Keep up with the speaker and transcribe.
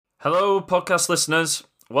Hello, podcast listeners.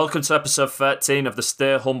 Welcome to episode 13 of the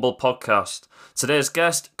Stay Humble podcast. Today's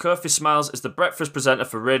guest, Kofi Smiles, is the breakfast presenter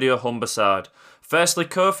for Radio Humberside. Firstly,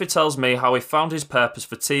 Kofi tells me how he found his purpose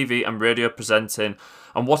for TV and radio presenting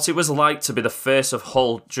and what it was like to be the face of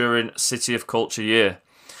Hull during City of Culture Year.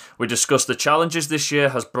 We discuss the challenges this year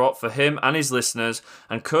has brought for him and his listeners,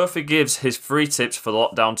 and Kofi gives his free tips for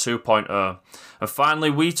Lockdown 2.0. And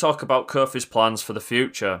finally, we talk about Kofi's plans for the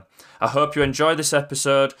future. I hope you enjoy this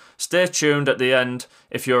episode. Stay tuned at the end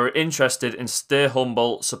if you're interested in Stay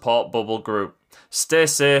Humble Support Bubble Group. Stay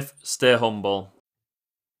safe, stay humble.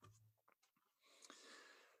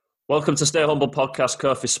 Welcome to Stay Humble podcast,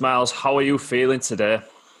 Kofi Smiles. How are you feeling today?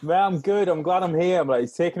 Man, I'm good. I'm glad I'm here.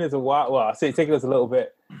 It's taken us a while. Well, I say it's taken us a little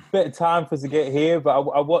bit of time for us to get here, but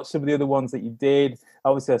I watched some of the other ones that you did.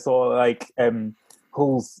 Obviously, I saw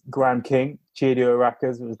Hull's Grand King, Chidio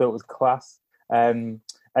Rackers, which I thought was class.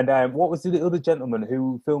 What was the other gentleman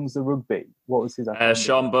who films the rugby? What was his name?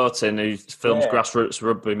 Sean Boatin, who films grassroots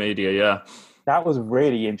rugby media, yeah. That was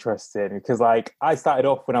really interesting because, I started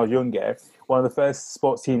off when I was younger. One of the first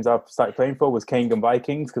sports teams I started playing for was Cairngorm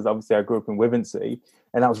Vikings because obviously I grew up in Wivensey,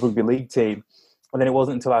 and that was a rugby league team. And then it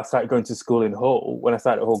wasn't until I started going to school in Hull, when I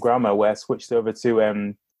started at Hull Grammar, where I switched over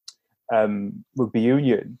to rugby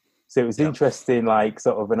union. So it was interesting, and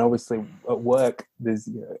obviously at work, there's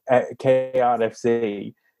KR and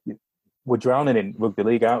FC, we're drowning in rugby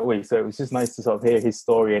league, aren't we? So it was just nice to sort of hear his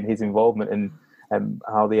story and his involvement and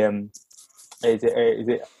how the is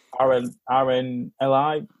it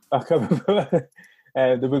RNLI? I can't remember.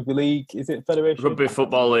 The rugby league, is it Federation? Rugby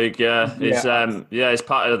Football League, yeah. He's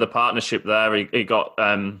part of the partnership there. He got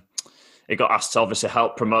asked to obviously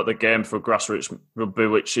help promote the game for grassroots rugby,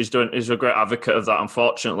 which he's doing. He's a great advocate of that.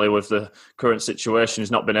 Unfortunately, with the current situation,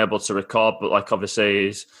 he's not been able to record, but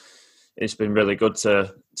obviously it's been really good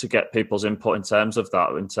to get people's input in terms of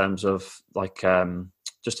that, in terms of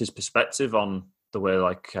just his perspective on the way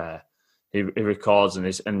he records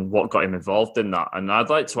and what got him involved in that. And I'd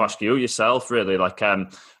like to ask you yourself, really,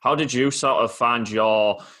 how did you sort of find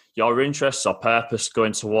your interests or purpose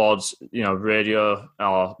going towards, radio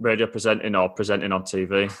or radio presenting or presenting on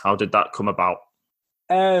TV? How did that come about?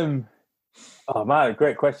 Oh man,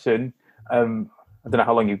 great question. I don't know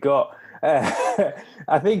how long you've got. I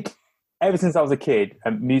think ever since I was a kid,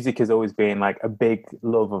 music has always been a big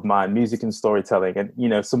love of mine, music and storytelling. And,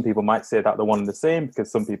 some people might say that they're one and the same because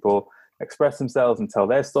some people express themselves and tell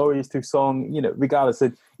their stories through song, regardless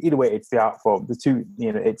of either way, it's the art form. The two,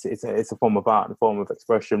 it's a form of art and a form of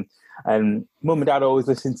expression. And mum and dad always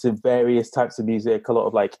listened to various types of music, a lot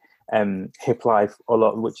of hip life,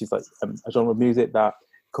 which is a genre of music that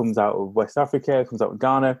comes out of West Africa, comes out of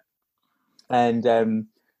Ghana. And my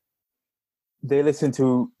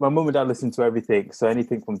mum and dad listened to everything. So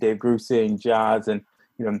anything from Dave Grusin, jazz, and,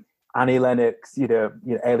 Annie Lennox,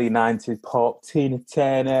 early 90s pop, Tina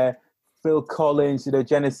Turner, Phil Collins,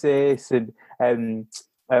 Genesis, and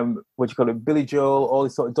Billy Joel, all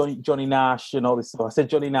this sort of Johnny Nash and all this stuff. I said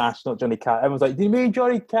Johnny Nash, not Johnny Cash. Everyone's like, "Do you mean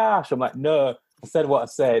Johnny Cash?" I'm like, "No, I said what I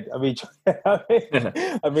said. I mean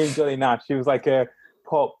Johnny Nash." He was like a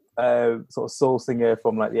pop sort of soul singer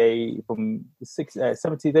from the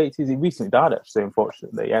 70s, 80s. He recently died, actually,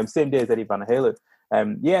 unfortunately. Same day as Eddie Van Halen.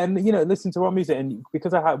 Listen to rock music, and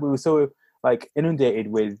because we were so inundated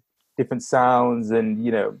with different sounds and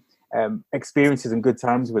experiences and good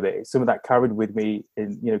times with it. Some of that carried with me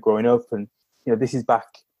in growing up, and this is back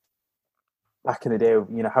in the day of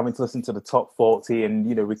having to listen to the top 40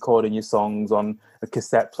 and recording your songs on a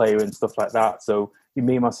cassette player and stuff like that. So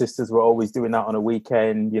me and my sisters were always doing that on a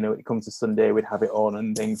weekend. It comes to Sunday, we'd have it on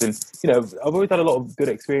and things. And I've always had a lot of good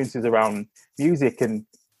experiences around music, and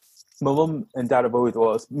my mum and dad have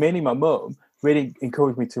always, mainly my mum, really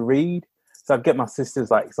encouraged me to read. So I'd get my sisters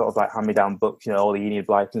hand-me-down books, all the Enid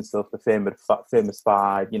Blyton and stuff, the famous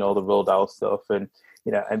Five, all the Roald Dahl stuff, and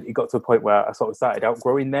it got to a point where I sort of started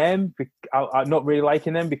outgrowing them. I'm not really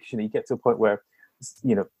liking them because you get to a point where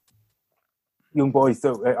young boys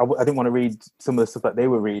don't. I didn't want to read some of the stuff that they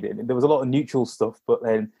were reading. There was a lot of neutral stuff, but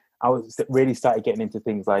then I was really started getting into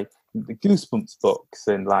things like the Goosebumps books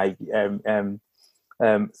and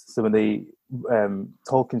some of the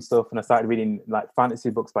Tolkien stuff, and I started reading fantasy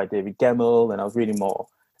books by David Gemmell, and I was reading more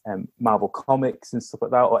Marvel comics and stuff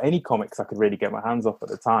like that, or any comics I could really get my hands off at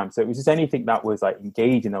the time. So it was just anything that was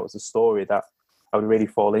engaging, that was a story that I would really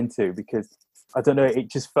fall into, because I don't know, it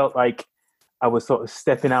just felt like I was sort of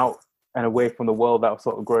stepping out and away from the world that I was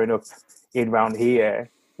sort of growing up in around here,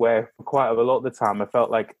 where for quite a lot of the time I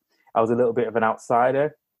felt like I was a little bit of an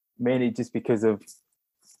outsider, mainly just because of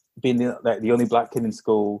being the only black kid in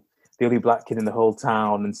school, the only black kid in the whole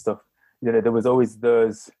town and stuff. There was always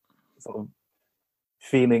those sort of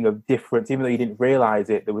feeling of difference, even though you didn't realize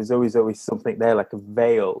it. There was always something there, like a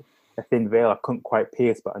thin veil I couldn't quite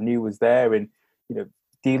pierce, but I knew was there. And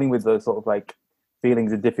dealing with those sort of like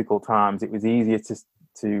feelings of difficult times, it was easier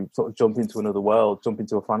to sort of jump into another world, jump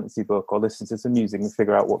into a fantasy book, or listen to some music and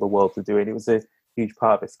figure out what the world's doing. It was a huge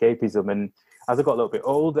part of escapism. And as I got a little bit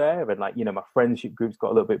older, and like my friendship groups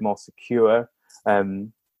got a little bit more secure.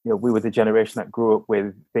 We were the generation that grew up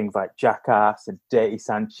with things like Jackass and Dirty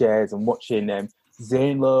Sanchez, and watching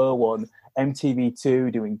Zane Lowe on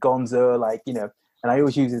MTV2 doing Gonzo, and I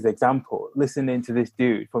always use this example, listening to this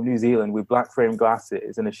dude from New Zealand with black frame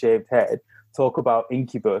glasses and a shaved head talk about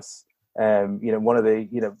Incubus, one of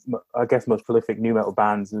the, I guess most prolific nu metal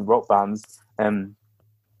bands and rock bands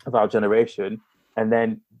of our generation, and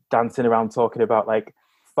then dancing around talking about like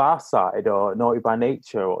Farside or Naughty by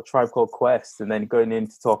Nature or Tribe Called Quest, and then going in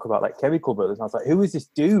to talk about like Chemical Brothers. And I was like, who is this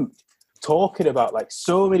dude talking about like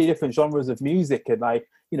so many different genres of music? And like,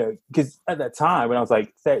 because at that time when I was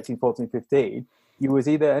like 13, 14, 15, you was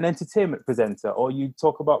either an entertainment presenter, or you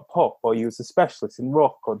talk about pop, or you was a specialist in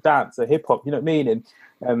rock or dance or hip hop, you know what I mean?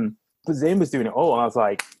 And but Zayn was doing it all, and I was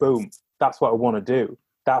like, boom, that's what I want to do.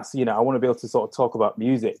 That's, I want to be able to sort of talk about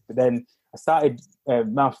music. But then I started,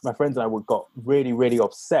 my friends and I got really, really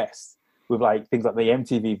obsessed with like things like the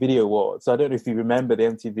MTV Video Awards. So I don't know if you remember the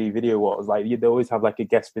MTV Video Awards. Like they always have like a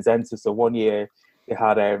guest presenter. So one year they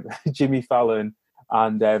had Jimmy Fallon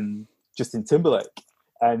and Justin Timberlake,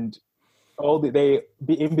 and they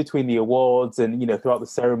in between the awards and throughout the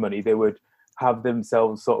ceremony, they would have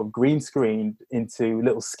themselves sort of green screened into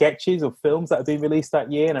little sketches of films that had been released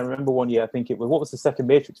that year. And I remember one year, I think it was, what was the second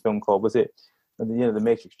Matrix film called? Was it the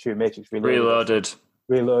Matrix 2, Matrix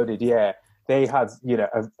Reloaded, yeah. They had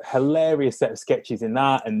a hilarious set of sketches in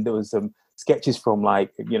that, and there was some sketches from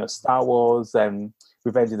like Star Wars and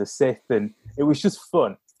Revenge of the Sith, and it was just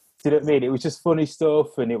fun. Do you know what I mean? It was just funny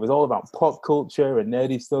stuff, and it was all about pop culture and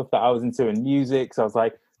nerdy stuff that I was into, and music. So I was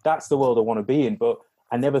like, that's the world I want to be in. But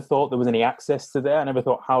I never thought there was any access to there. I never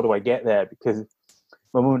thought, how do I get there? Because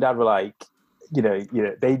my mum and dad were like,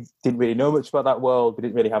 they didn't really know much about that world. They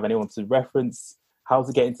didn't really have anyone to reference how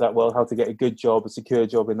to get into that world, how to get a good job, a secure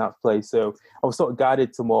job in that place. So I was sort of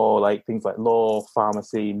guided to more like things like law,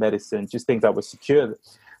 pharmacy, medicine, just things that were secure.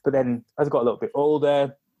 But then as I got a little bit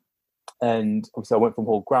older, and obviously I went from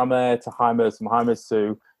Hull Grammar to Hymers, from Hymers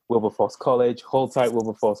to Wilberforce College. Hold tight,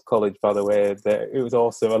 Wilberforce College, by the way. It was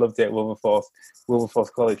awesome. I loved it at Wilberforce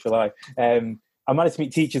College for life. I managed to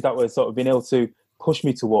meet teachers that were sort of being able to push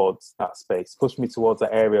me towards that space, push me towards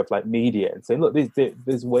that area of like media, and say, look,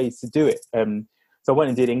 there's ways to do it. So I went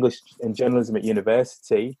and did English and journalism at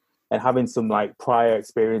university, and having some like prior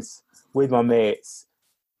experience with my mates,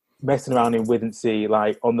 messing around in Withensea,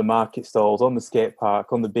 like on the market stalls, on the skate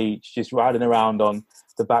park, on the beach, just riding around on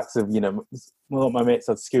the backs of, well, my mates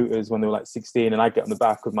had scooters when they were like 16, and I'd get on the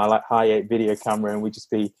back with my like high-8 video camera, and we'd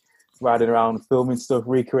just be riding around, filming stuff,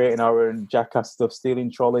 recreating our own Jackass stuff,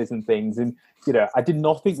 stealing trolleys and things. And, I did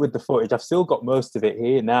nothing with the footage. I've still got most of it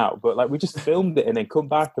here now, but like we just filmed it and then come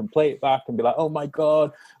back and play it back and be like, oh my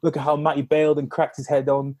God, look at how Matty bailed and cracked his head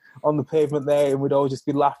on the pavement there. And we'd all just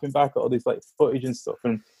be laughing back at all this like footage and stuff.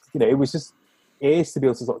 And, it was just ace to be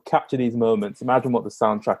able to sort of capture these moments, imagine what the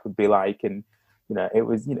soundtrack would be like. And, it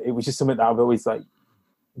was just something that I've always like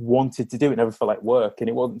wanted to do. It never felt like work. And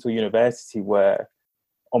it wasn't until university where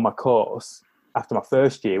on my course, after my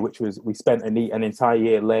first year, which was, we spent an entire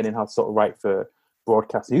year learning how to sort of write for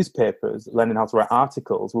broadcast newspapers, learning how to write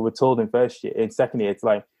articles. We were told in second year to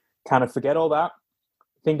like kind of forget all that.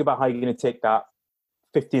 Think about how you're going to take that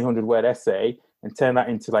 1,500 word essay and turn that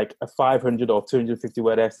into like a 500 or 250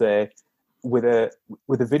 word essay with a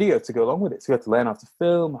video to go along with it. So we had to learn how to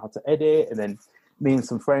film, how to edit, and then me and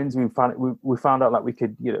some friends, we found out like we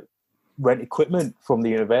could rent equipment from the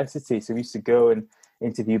university. So we used to go and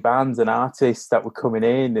interview bands and artists that were coming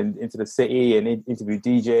in and into the city, and interview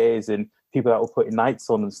DJs and people that were putting nights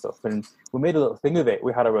on and stuff. And we made a little thing of it.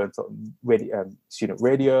 We had our own sort of student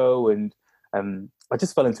radio, and I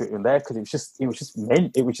just fell into it from there because it was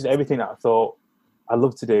just everything that I thought I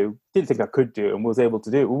loved to do, didn't think I could do, and was able to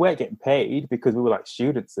do. We weren't getting paid because we were like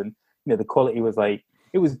students, and the quality was like,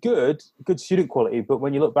 it was good student quality, but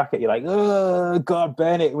when you look back at it, you're like, oh God,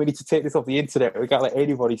 burn it, we need to take this off the internet. We can't let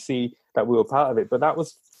anybody see that we were part of it. But that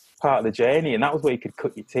was part of the journey, and that was where you could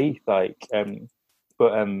cut your teeth. That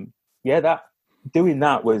doing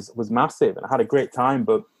that was massive, and I had a great time.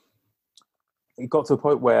 But it got to a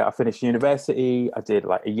point where I finished university. I did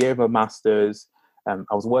like a year of my master's. I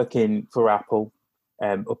was working for Apple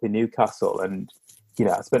up in Newcastle, and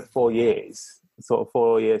I spent 4 years,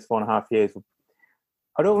 4.5 years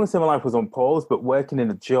I don't want to say my life was on pause, but working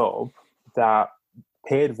in a job that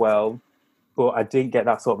paid well, but I didn't get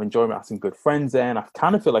that sort of enjoyment. I had some good friends there, and I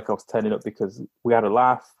kind of feel like I was turning up because we had a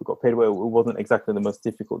laugh, we got paid well. It wasn't exactly the most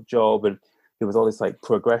difficult job, and there was all this like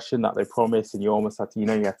progression that they promised, and you almost had to, you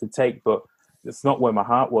have to take, but it's not where my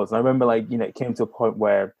heart was. And I remember like, it came to a point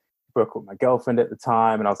where I broke up with my girlfriend at the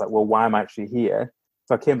time, and I was like, well, why am I actually here?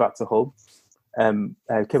 So I came back to Hull. I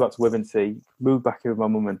came back to Wivensey, moved back here with my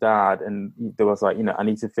mum and dad, and there was like, I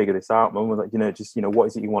need to figure this out. My mum was like, just, what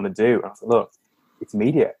is it you want to do? And I was like, look, it's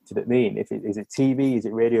media. Do you know what I mean? Is it TV? Is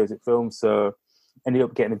it radio? Is it film? So ended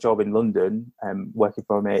up getting a job in London, working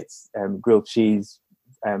for my mates, grilled cheese,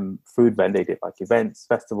 food vendor. They did like events,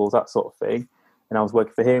 festivals, that sort of thing. And I was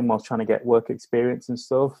working for him while trying to get work experience and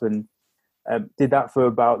stuff. And did that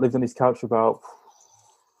lived on his couch for about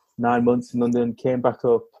 9 months in London, came back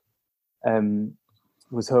up,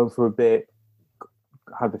 was home for a bit,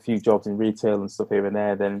 had a few jobs in retail and stuff here and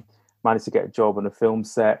there, then managed to get a job on a film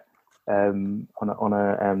set on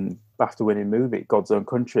a BAFTA-winning movie, God's Own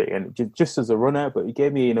Country, and just as a runner, but he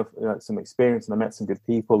gave me enough some experience, and I met some good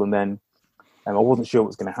people, and then I wasn't sure what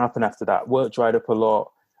was going to happen after that. Work dried up a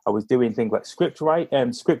lot. I was doing things like script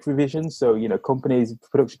revision, so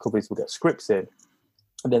production companies would get scripts in,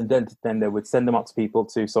 and then they would send them out to people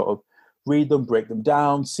to sort of read them, break them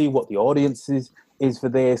down, see what the audience is for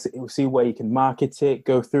this, see where you can market it,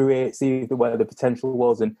 go through it, see where the potential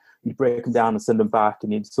was, and you break them down and send them back.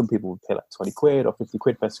 And some people would pay like 20 quid or 50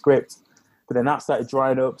 quid per script. But then that started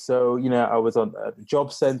drying up. So, I was on a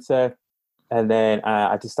job centre, and then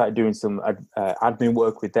I just started doing some admin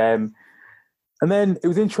work with them. And then it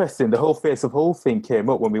was interesting. The whole Face of Hull thing came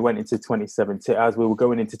up when we went into 2017, as we were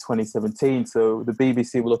going into 2017. So the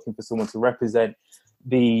BBC were looking for someone to represent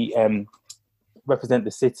the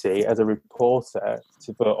city as a reporter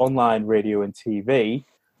for online radio and TV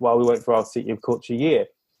while we went for our City of Culture year.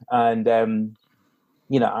 And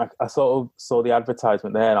I sort of saw the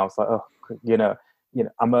advertisement there, and I was like, oh,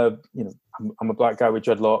 I'm a black guy with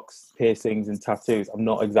dreadlocks, piercings, and tattoos. I'm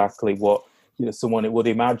not exactly what someone would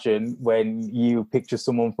imagine when you picture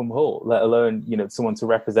someone from Hull, let alone someone to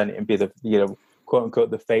represent it and be the quote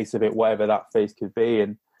unquote the face of it, whatever that face could be.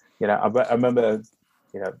 And I remember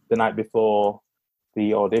the night before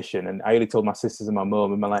the audition, and I only told my sisters and my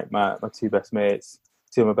mum and my two best mates,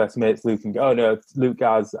 two of my best mates, Luke,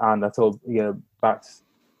 Gaz, and I told Bax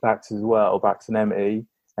as well, Bax and Emily.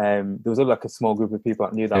 There was like a small group of people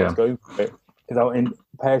that knew that I was going for it. Because in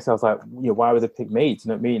Paris, I was like, why would they pick me? Do you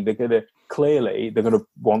know what I mean? They're gonna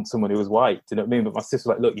want someone who was white. Do you know what I mean? But my sister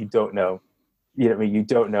was like, look, you don't know. You know what I mean? You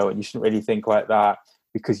don't know, and you shouldn't really think like that,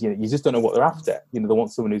 because you just don't know what they're after. They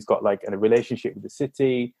want someone who's got like a relationship with the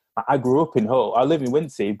city. I grew up in Hull. I live in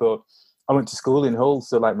Windsea, but I went to school in Hull,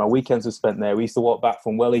 so like my weekends were spent there. We used to walk back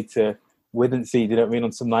from Welly to Withensea, you know what I mean,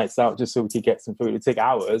 on some nights out, just so we could get some food. It'd take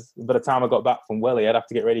hours. By the time I got back from Welly, I'd have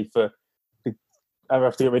to get ready to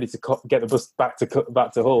get the bus back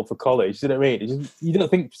to Hull for college. You know what I mean? You don't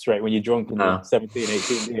think straight when you're drunk and you're 17,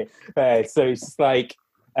 18. So it's just like,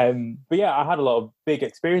 but yeah, I had a lot of big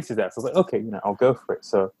experiences there. So I was like, okay, I'll go for it.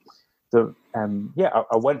 So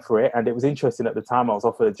I went for it, and it was interesting at the time. I was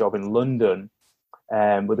offered a job in London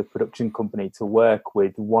with a production company to work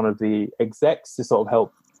with one of the execs to sort of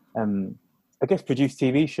help, I guess, produce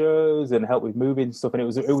TV shows and help with movies and stuff. And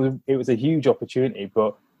it was a huge opportunity,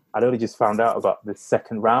 but I'd only just found out about the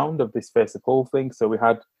second round of this Face of Hull thing. So it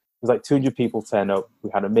was like 200 people turn up. We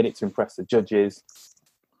had a minute to impress the judges,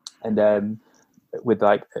 and with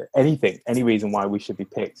like any reason why we should be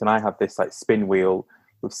picked. And I had this like spin wheel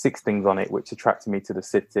with 6 things on it, which attracted me to the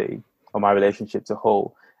city or my relationship to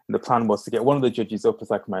Hull. And the plan was to get one of the judges up as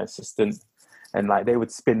like my assistant, and like they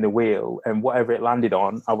would spin the wheel, and whatever it landed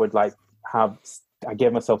on, I would like I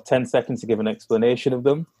gave myself 10 seconds to give an explanation of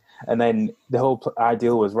them. And then the whole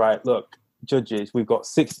ideal was, right, look, judges, we've got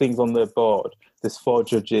 6 things on the board. There's 4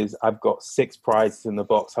 judges. I've got 6 prizes in the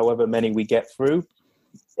box. However many we get through,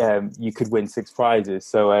 you could win 6 prizes.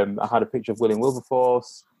 So I had a picture of William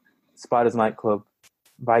Wilberforce, Spiders Nightclub,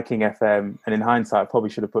 Viking FM, and in hindsight, I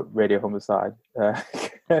probably should have put Radio Homicide. And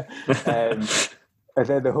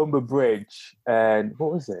then the Humber Bridge, and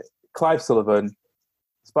what was it? Clive Sullivan,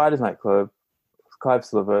 Spiders Nightclub, Clive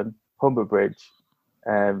Sullivan, Humber Bridge,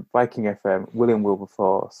 Viking FM, William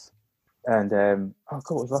Wilberforce, and what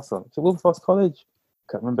was the last one? So Wilberforce College?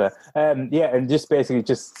 Can't remember. And just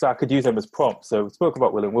basically so I could use them as prompts. So we spoke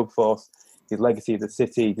about William Wilberforce, his legacy of the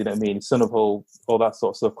city, you know what I mean, son of Hull, all that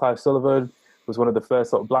sort of stuff. Clive Sullivan was one of the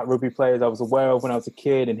first sort of black rugby players I was aware of when I was a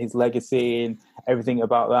kid, and his legacy and everything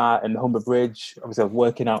about that. And Humber Bridge, obviously I was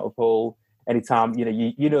working out of Hull. Anytime,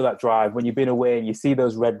 you know that drive, when you've been away and you see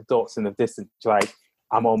those red dots in the distance, like,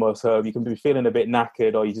 I'm almost home. You can be feeling a bit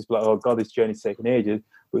knackered, or you just be like, oh God, this journey's taking ages.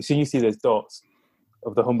 But as soon as you see those dots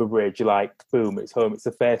of the Humber Bridge, you're like, boom, it's home. It's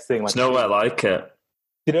the first thing. Like, It's nowhere like it.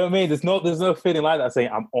 you know what I mean? There's no feeling like that saying,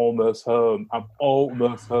 I'm almost home. I'm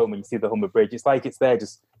almost home when you see the Humber Bridge. It's like it's there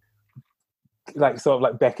just like sort of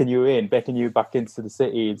like beckoning you back into the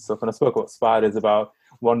city and stuff. And I spoke about spiders about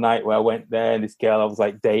one night where I went there and this girl I was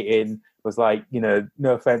like dating was like, you know,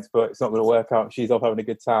 no offense, but it's not going to work out. She's off having a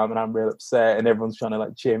good time and I'm real upset and everyone's trying to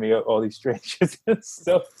like cheer me up, all these strangers and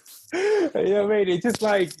stuff. You know what I mean? It's just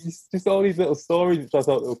like, it's just all these little stories which I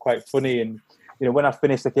thought were quite funny. And, you know, when I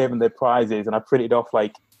finished, I gave them their prizes and I printed off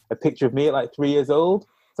like a picture of me at like 3 years old.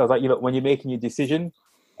 So I was like, you know, when you're making your decision,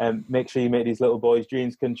 make sure you make these little boys'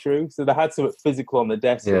 dreams come true. So they had something physical on the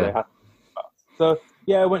desk. Yeah. So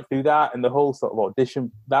yeah, I went through that and the whole sort of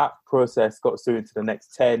audition. That process got us through into the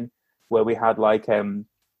next 10, where we had like a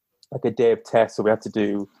day of tests. So we had to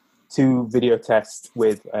do 2 video tests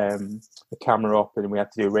with the camera up, and we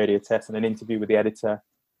had to do a radio test and an interview with the editor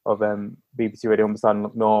of BBC Radio Humberside and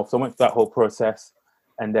Look North. So I went through that whole process,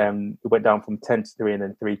 and it went down from 10 to 3 and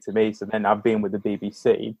then 3 to me. So then I've been with the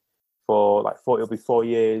BBC for like it'll be 4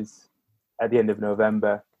 years at the end of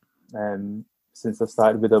November since I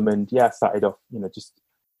started with them. And yeah, I started off, you know, just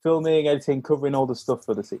filming, editing, covering all the stuff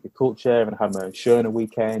for the City of Culture, and I had my own show on a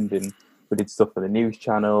weekend, and we did stuff for the news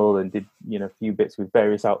channel and did, you know, a few bits with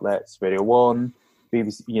various outlets, Radio 1,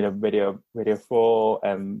 BBC, you know, Radio 4,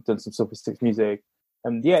 done some stuff with Six Music.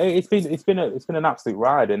 And yeah, it's been an absolute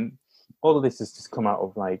ride, and all of this has just come out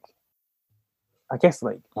of like, I guess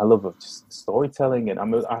like my love of just storytelling. And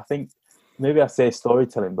I think maybe I say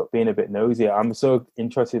storytelling, but being a bit nosy, I'm so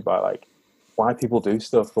interested by like why people do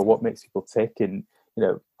stuff or what makes people tick. And, you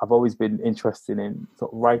know, I've always been interested in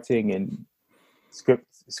sort of writing and script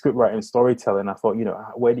writing and storytelling. I thought, you know,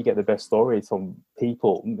 where do you get the best stories from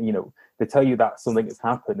people? You know, they tell you that something has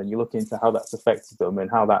happened and you look into how that's affected them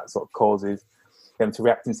and how that sort of causes them to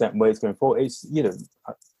react in certain ways going forward. It's, you know,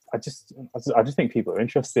 I just think people are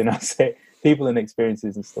interesting. I say people and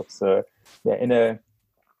experiences and stuff. So yeah, in a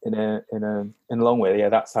long way, yeah,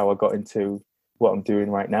 that's how I got into what I'm doing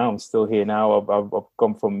right now. I'm still here now. I've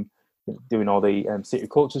gone from doing all the City of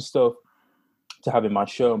Culture stuff to having my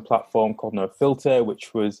show and platform called No Filter,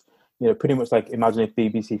 which was, you know, pretty much like, imagine if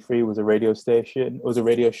BBC Three was a radio station, it was a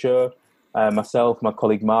radio show. Myself, my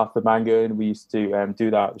colleague Martha Mangan, we used to do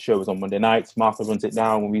that. The show was on Monday nights. Martha runs it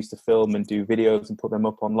now, and we used to film and do videos and put them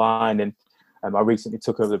up online. And I recently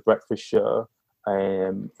took over the breakfast show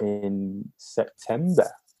in September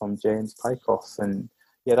from James Pykos. And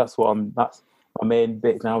yeah, that's my main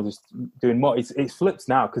bit now, just doing more. It flips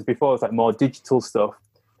now, because before it's like more digital stuff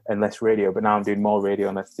and less radio, but now I'm doing more radio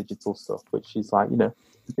and less digital stuff, which is like, you know,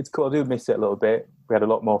 it's cool. I do miss it a little bit. We had a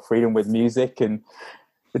lot more freedom with music and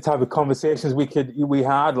the type of conversations we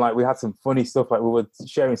had. Like, we had some funny stuff. Like, we were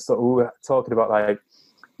sharing stuff. We were talking about, like,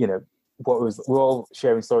 you know, we're all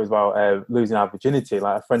sharing stories about losing our virginity.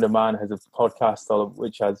 Like, a friend of mine has a podcast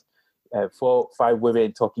which has 4 or 5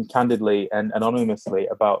 women talking candidly and anonymously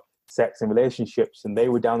about sex and relationships, and they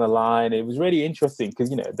were down the line. It was really interesting because,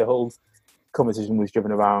 you know, the whole conversation was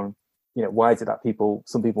driven around, you know, why is it that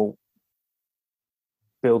some people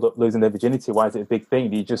build up losing their virginity? Why is it a big thing?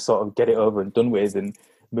 Do you just sort of get it over and done with and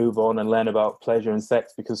move on and learn about pleasure and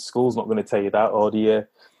sex because school's not going to tell you that? Or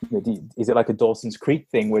is it like a Dawson's Creek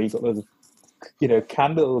thing where you've got those, you know,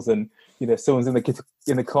 candles and, you know, someone's in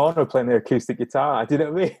the corner playing their acoustic guitar? Do you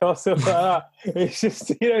know what I mean? Or something like that. It's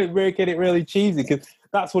just, you know, making it really cheesy, because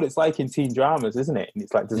that's what it's like in teen dramas, isn't it? And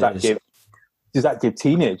it's like, does that give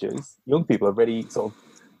teenagers, young people, a really sort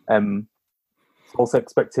of false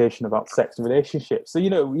expectation about sex and relationships? So, you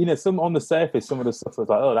know, some on the surface, some of the stuff was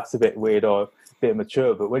like, oh, that's a bit weird or a bit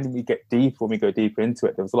mature. But when we go deeper into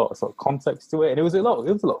it, there was a lot of sort of context to it, and it was a lot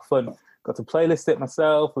of fun. Got to playlist it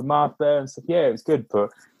myself with Martha and stuff. Yeah, it was good.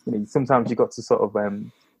 But, you know, sometimes you got to sort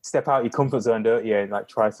of step out your comfort zone, don't you, and like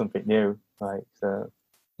try something new. Like,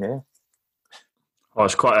 yeah. Well,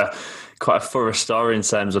 it's quite a thorough story in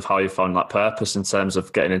terms of how you found that purpose in terms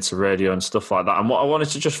of getting into radio and stuff like that. And what I wanted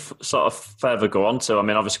to just sort of further go on to, I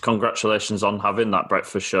mean, obviously, congratulations on having that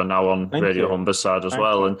breakfast show now on Radio Humberside as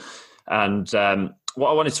well. And what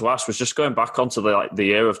I wanted to ask was just going back onto the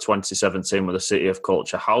year of 2017 with the City of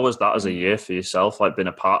Culture. How was that as a year for yourself? Like, being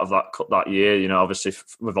a part of that year, you know, obviously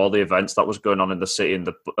with all the events that was going on in the city,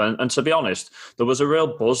 and to be honest, there was a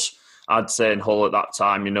real buzz, I'd say, in Hull at that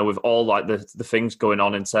time, you know, with all like the things going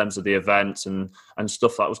on in terms of the events and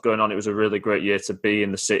stuff that was going on. It was a really great year to be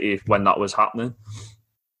in the city when that was happening.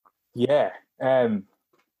 Yeah. Do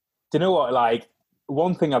you know what? Like,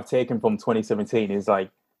 one thing I've taken from 2017 is like,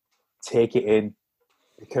 take it in,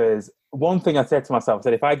 because one thing I said to myself, I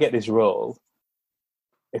said, if I get this role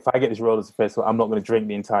as a festival, I'm not going to drink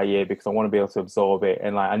the entire year because I want to be able to absorb it.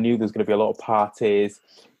 And like, I knew there was going to be a lot of parties.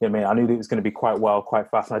 You know what I mean? I knew that it was going to be quite wild, quite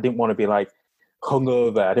fast. And I didn't want to be like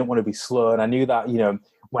hungover. I didn't want to be slow. And I knew that,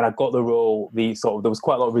 when I got the role, there was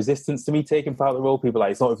quite a lot of resistance to me taking part of the role. People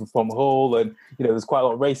like, it's not even from Hull. And, there's quite a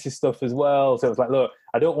lot of racist stuff as well. So it was like, look,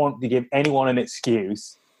 I don't want to give anyone an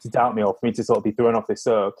excuse to doubt me or for me to sort of be thrown off this.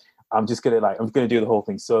 So I'm going to do the whole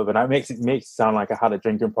thing sober. And it makes it sound like I had a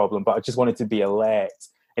drinking problem, but I just wanted to be alert.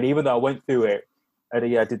 And even though I went through it, I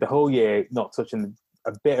did the whole year not touching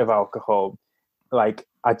a bit of alcohol. Like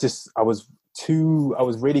I was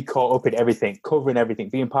really caught up in everything, covering everything,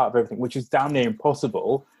 being part of everything, which was damn near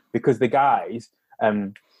impossible because the guys,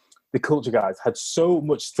 the culture guys, had so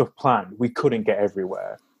much stuff planned. We couldn't get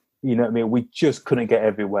everywhere. You know what I mean? We just couldn't get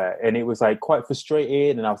everywhere. And it was like quite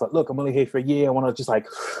frustrating. And I was like, look, I'm only here for a year. I want to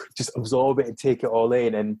just absorb it and take it all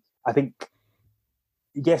in. And I think,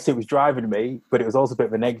 yes, it was driving me, but it was also a bit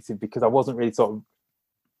of a negative because I wasn't really sort of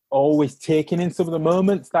always taking in some of the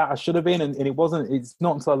moments that I should have been. And it's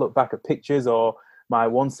not until I look back at pictures or my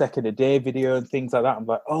 1 second a day video and things like that, I'm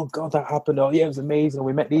like, oh God, that happened. Oh yeah, it was amazing.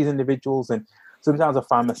 We met these individuals. And sometimes I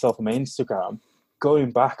find myself on my Instagram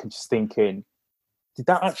going back and just thinking, did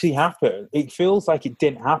that actually happen? It feels like it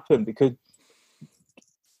didn't happen because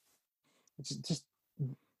just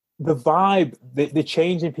the vibe, the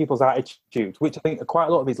change in people's attitudes, which I think quite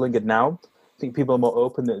a lot of is lingered now. I think people are more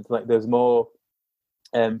open. That like there's more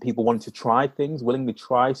people wanting to try things, willing to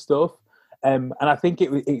try stuff, and I think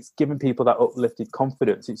it's given people that uplifted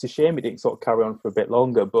confidence. It's a shame it didn't sort of carry on for a bit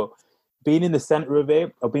longer, but being in the center of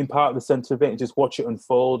it, or being part of the center of it, and just watch it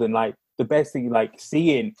unfold, and like the best thing, like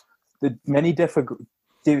seeing the many different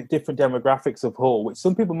demographics of Hull, which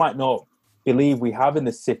some people might not believe we have in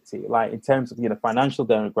the city, like in terms of financial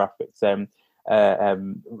demographics,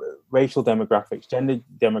 racial demographics, gender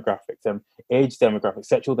demographics, age demographics,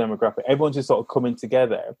 sexual demographic. Everyone's just sort of coming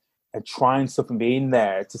together and trying stuff and being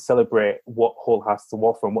there to celebrate what Hull has to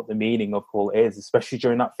offer and what the meaning of Hull is, especially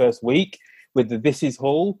during that first week with the This Is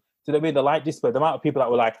Hull. Do you know what I mean? The light display, the amount of people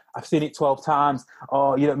that were like, I've seen it 12 times.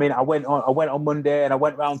 Oh, you know what I mean? I went on Monday and I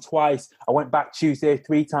went round twice. I went back Tuesday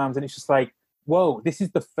 3 times. And it's just like, whoa, this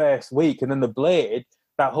is the first week. And then the Blade,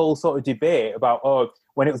 that whole sort of debate about,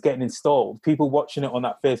 when it was getting installed, people watching it on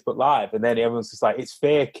that Facebook Live. And then everyone's just like, it's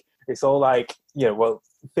fake. It's all like,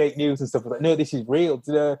 fake news and stuff. Like, no, this is real.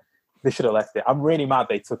 They should have left it. I'm really mad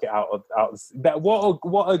they took it out of that.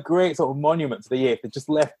 What a great sort of monument to the year. If they just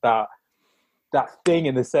left that thing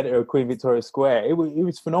in the centre of Queen Victoria Square. It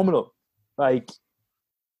was phenomenal. Like,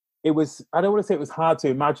 it was, I don't want to say it was hard to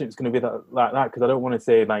imagine it's going to be like that, because I don't want to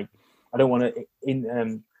say, like, I don't want to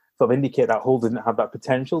sort of indicate that Hull didn't have that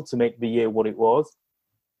potential to make the year what it was.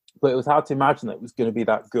 But it was hard to imagine that it was going to be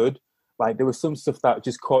that good. Like, there was some stuff that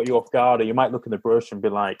just caught you off guard, or you might look in the brochure and be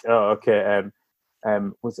like, oh, okay,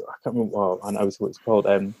 was it, I can't remember, well, I know what it's called.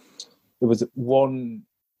 There was one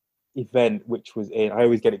event which was in, I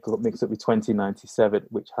always get it mixed up with 2097,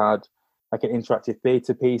 which had like an interactive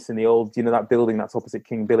theatre piece in the old, that building that's opposite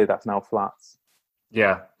King Billy that's now flats.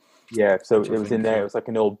 Yeah, so it was in there. It was like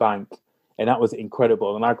an old bank, and that was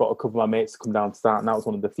incredible. And I got a couple of my mates to come down to that, and that was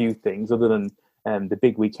one of the few things other than the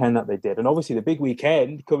big weekend that they did. And obviously the big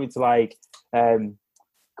weekend coming to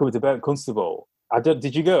Burnt Constable.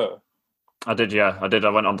 Did you go? I did, yeah. I did. I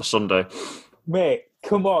went on the Sunday. Mate,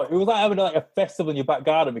 come on. It was like having like a festival in your back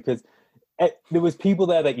garden, because there was people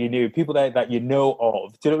there that you knew, people there that you know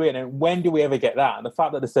of. Do you know what I mean? And when do we ever get that? And the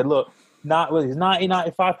fact that they said, look,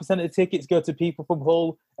 95% of the tickets go to people from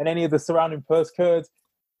Hull and any of the surrounding postcodes,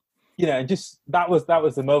 and just that was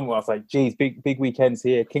the moment where I was like, geez, big weekends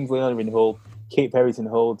here. Kingsley are in Hull, Kate Perry's in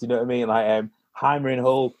Hull. Do you know what I mean? Like Heimer in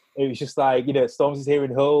Hull. It was just like, Storms is here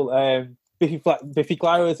in Hull. Biffy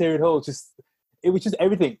Clyro is here in Hull. It was just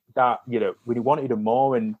everything that, we wanted and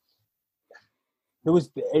more. And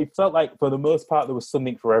it felt like for the most part, there was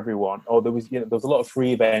something for everyone, or there was a lot of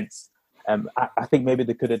free events. I think maybe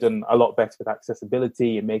they could have done a lot better with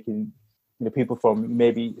accessibility and making, people from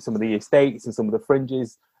maybe some of the estates and some of the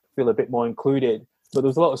fringes feel a bit more included. But there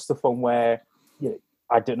was a lot of stuff on where,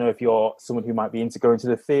 I don't know if you're someone who might be into going to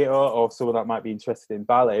the theatre or someone that might be interested in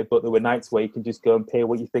ballet, but there were nights where you can just go and pay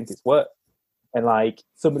what you think it's worth. And like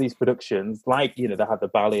some of these productions, like, they had the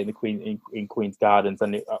ballet in the in Queen's Gardens,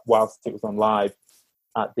 and whilst it was on live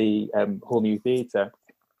at the Hull New Theatre,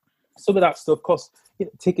 some of that stuff cost,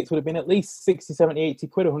 tickets would have been at least 60, 70, 80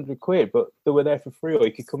 quid, 100 quid, but they were there for free, or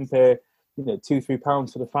you could come pay,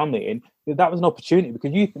 £2-3 for the family. And that was an opportunity,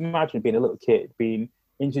 because you imagine being a little kid, being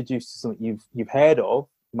introduced to something you've heard of,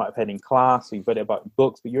 you might have heard in class, or you've read it about in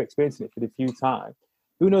books, but you're experiencing it for the few time.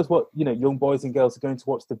 who knows what, young boys and girls are going to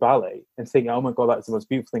watch the ballet and think, oh my God, that's the most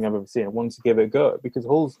beautiful thing I've ever seen. I wanted to give it a go, because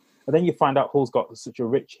Hull's, and then you find out Hull's got such a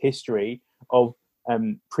rich history of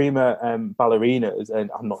prima ballerinas,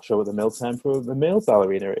 and I'm not sure what the male term for a male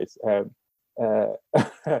ballerina is. But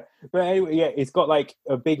anyway, yeah, it's got like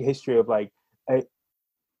a big history of like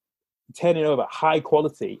turning over high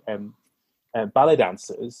quality ballet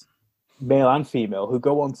dancers, male and female, who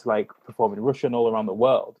go on to like perform in Russia and all around the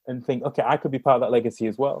world, and think, okay, I could be part of that legacy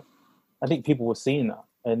as well. I think people were seeing that,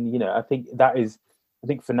 and I think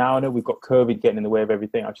for now, I know we've got COVID getting in the way of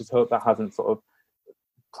everything. I just hope that hasn't sort of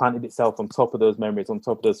planted itself on top of those memories, on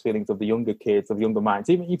top of those feelings of the younger kids, of younger minds.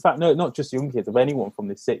 Even, in fact, no, not just young kids, of anyone from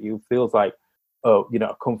this city who feels like, oh,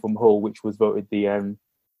 I come from Hull, which was voted the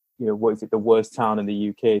what is it, the worst town in the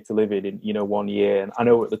UK to live in 1 year. And I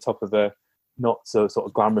know we're at the top of a not so sort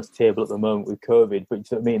of glamorous table at the moment with COVID, but you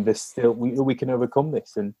know what I mean? There's still, we can overcome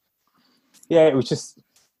this. And yeah, it was just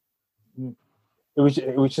one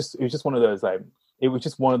of those, like, it was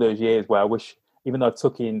just one of those years where I wish, even though I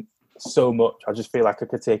took in so much, I just feel like I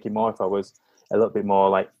could take in more if I was a little bit more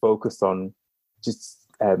like focused on just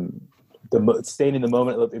staying in the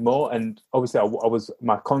moment a little bit more. And obviously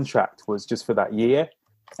my contract was just for that year,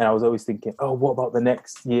 and I was always thinking, oh, what about the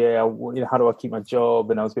next year? How do I keep my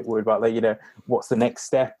job? And I was a bit worried about, like, what's the next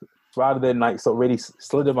step, rather than like sort of really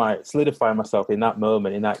solidify myself in that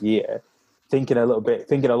moment, in that year, thinking a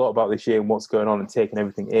lot about this year and what's going on and taking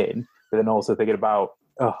everything in, but then also thinking about,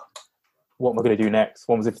 oh, what am I going to do next?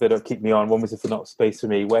 What was if they don't keep me on? What was if there's not space for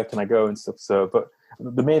me? Where can I go and stuff? So, but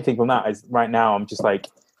the main thing from that is right now I'm just like,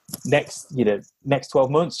 next 12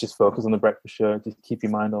 months, just focus on the breakfast show. Just keep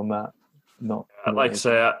your mind on that. I'd like to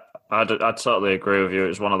say I'd totally agree with you. It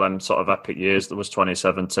was one of them sort of epic years that was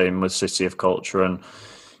 2017 with City of Culture, and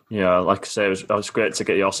like I say, it was great to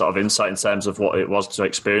get your sort of insight in terms of what it was to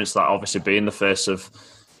experience that. Obviously, being the face of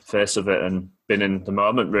it and been in the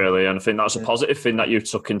moment, really. And I think that's a positive thing that you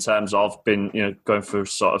took in terms of being, going through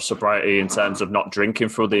sort of sobriety, in terms of not drinking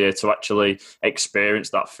through the year, to actually experience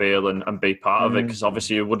that feel and be part of it. Because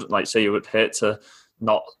obviously you wouldn't, like say, you would hate to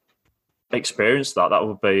not experience that. That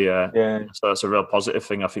would be so that's a real positive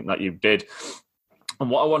thing I think that you did. And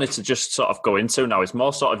what I wanted to just sort of go into now is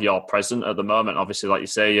more sort of your present at the moment. Obviously, like you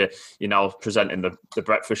say, you're now presenting the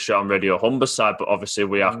breakfast show on Radio Humberside, but obviously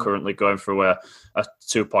we are currently going through a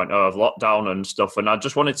 2.0 of lockdown and stuff. And I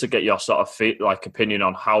just wanted to get your sort of opinion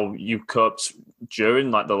on how you coped during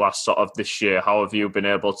like the last sort of this year. How have you been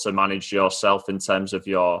able to manage yourself in terms of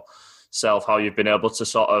yourself? How you've been able to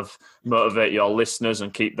sort of motivate your listeners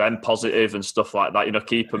and keep them positive and stuff like that?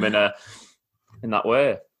 Keep them in that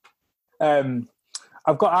way.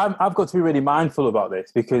 I've got to be really mindful about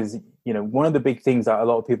this, because one of the big things that a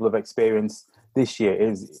lot of people have experienced this year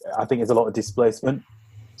is, I think, is a lot of displacement.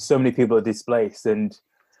 So many people are displaced, and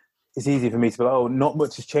it's easy for me to be like, oh, not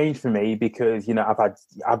much has changed for me, because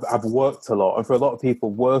I've worked a lot, and for a lot of people,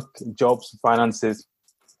 work, jobs, finances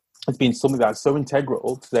has been something that's so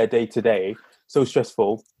integral to their day to day, so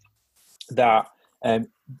stressful that that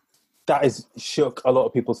has shook a lot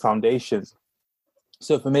of people's foundations.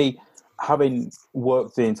 So for me, having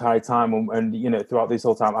worked the entire time and throughout this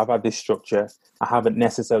whole time, I've had this structure. I haven't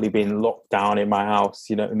necessarily been locked down in my house.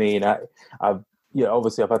 You know what I mean? I've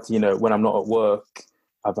obviously I've had to, when I'm not at work,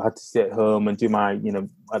 I've had to stay at home and do my,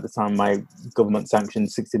 at the time, my government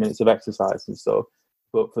sanctioned 60 minutes of exercise and stuff.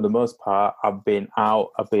 But for the most part, I've been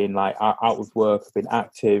out. I've been like out with work. I've been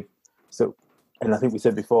active. So, and I think we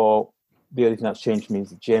said before, the only thing that's changed for me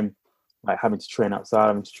is the gym, like having to train outside,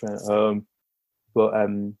 having to train at home. But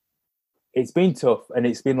it's been tough, and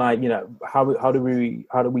it's been like, how do we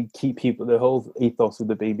keep people? The whole ethos of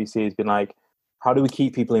the BBC has been like, how do we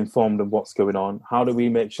keep people informed of what's going on? How do we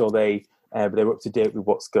make sure they're up to date with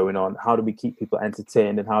what's going on? How do we keep people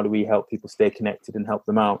entertained, and how do we help people stay connected and help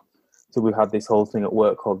them out? So we've had this whole thing at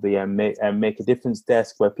work called the Make a Difference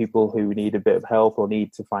desk, where people who need a bit of help or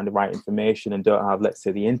need to find the right information and don't have, let's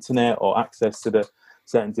say, the internet or access to the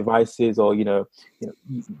certain devices, or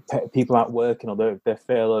people out working, or they're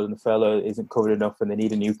furloughed and the furlough isn't covered enough and they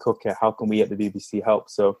need a new cooker. How can we at the BBC help?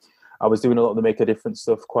 So I was doing a lot of the Make a Difference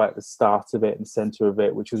stuff quite at the start of it and center of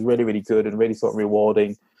it, which was really, really good and really sort of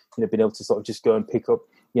rewarding. Being able to sort of just go and pick up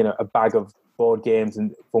a bag of board games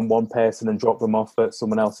and from one person and drop them off at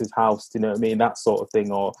someone else's house. Do you know what I mean? That sort of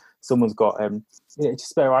thing. Or someone's got just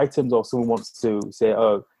spare items, or someone wants to say,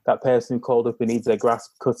 oh, that person who called up and needs their grass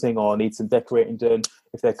cutting or needs some decorating done,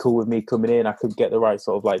 if they're cool with me coming in, I could get the right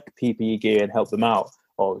sort of like PPE gear and help them out.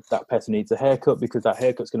 Or that person needs a haircut because that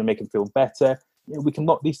haircut's going to make them feel better. We can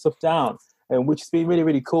lock this stuff down, which has been really,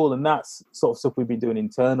 really cool. And that's sort of stuff we've been doing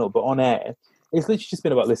internal. But on air, it's literally just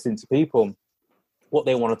been about listening to people. what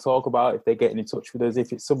they want to talk about, if they're getting in touch with us,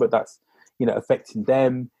 if it's something that's, affecting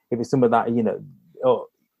them, if it's something that, or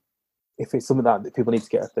if it's something that people need to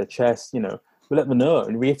get off their chest, we let them know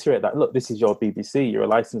and reiterate that, look, this is your BBC, you're a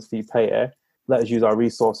license fee payer. Let us use our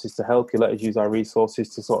resources to help you. Let us use our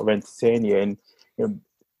resources to sort of entertain you. And,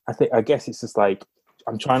 I guess it's just like,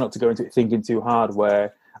 I'm trying not to go into it thinking too hard,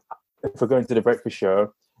 where if we're going to the breakfast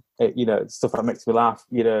show, stuff that makes me laugh,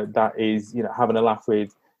 that is, having a laugh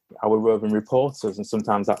with our roving reporters. And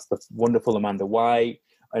sometimes that's the wonderful Amanda White.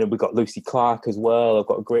 And we've got Lucy Clark as well. I've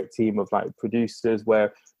got a great team of like producers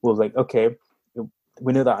where we're like, okay,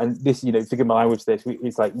 we know that. And this, forgive my language,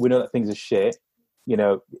 it's like, we know that things are shit.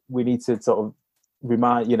 We need to sort of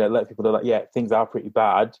remind, let people know that, yeah, things are pretty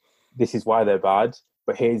bad. This is why they're bad.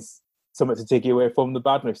 But here's something to take you away from the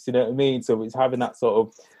badness. You know what I mean? So it's having that sort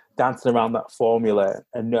of dancing around that formula,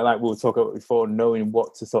 and like we were talking about before, knowing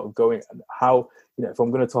what to sort of go in and how, if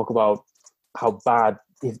I'm going to talk about how bad,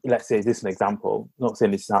 let's say, this is an example, not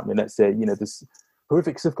saying this is happening, let's say, there's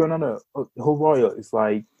horrific stuff going on at Hull Royal. It's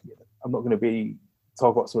like, I'm not going to be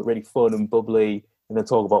talk about something really fun and bubbly and then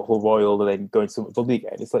talk about Hull Royal and then go into something bubbly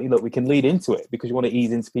again. It's like, we can lead into it because you want to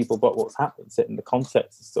ease into people about what's happening, setting the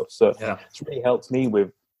context and stuff. So it's really helped me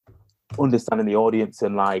with understanding the audience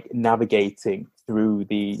and like navigating through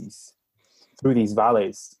these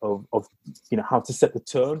valleys of how to set the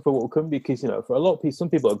tone for what will come, because for a lot of people, some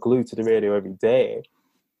people are glued to the radio every day.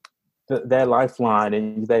 Their lifeline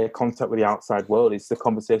and their contact with the outside world is the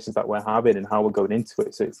conversations that we're having and how we're going into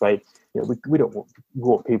it. So it's like, we don't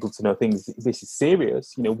want people to know things. This is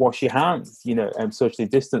serious. Wash your hands. And socially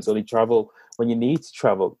distance. Only travel when you need to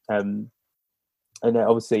travel. And then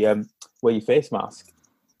obviously wear your face mask.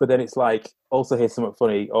 But then it's like, also here's something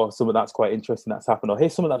funny, or something that's quite interesting that's happened, or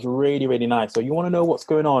here's something that's really, really nice. So you want to know what's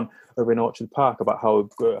going on over in Orchard Park about how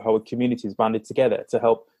a community has banded together to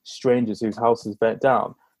help strangers whose house is burnt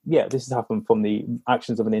down. Yeah, this has happened from the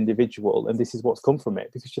actions of an individual, and this is what's come from it.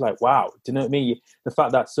 Because you're like, wow, do you know what I mean? The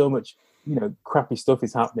fact that so much, crappy stuff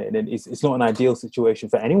is happening, and it's not an ideal situation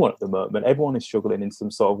for anyone at the moment. Everyone is struggling in some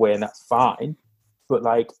sort of way, and that's fine. But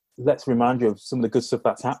like, let's remind you of some of the good stuff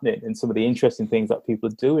that's happening and some of the interesting things that people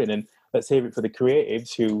are doing. And let's hear it for the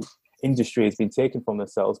creatives who industry has been taken from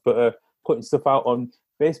themselves, but are putting stuff out on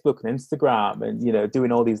Facebook and Instagram and,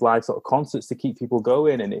 doing all these live sort of concerts to keep people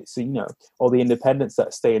going. And it's, all the independents that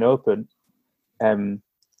are staying open,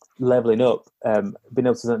 leveling up, being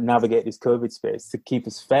able to navigate this COVID space to keep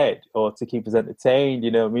us fed or to keep us entertained,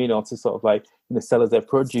 or to sort of like, sell us their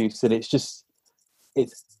produce. And it's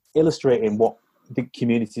illustrating what the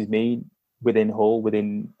communities mean within Hull,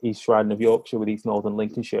 within East Riding of Yorkshire, with East Northern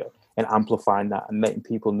Lincolnshire, and amplifying that and letting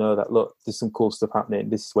people know that, look, there's some cool stuff happening.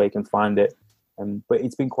 This is where you can find it. But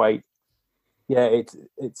it's been quite,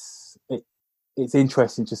 it's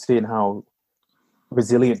interesting just seeing how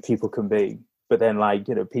resilient people can be. But then, like,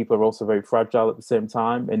 people are also very fragile at the same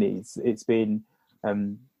time, and it's been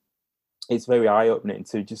it's very eye-opening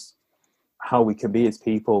to just how we can be as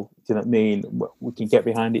people. Do you know what I mean? We can get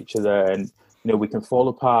behind each other, and we can fall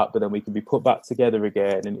apart, but then we can be put back together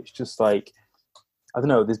again. And it's just like, I don't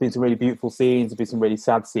know, there's been some really beautiful scenes, there's been some really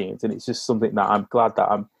sad scenes, and it's just something that I'm glad that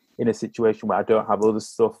I'm in a situation where I don't have other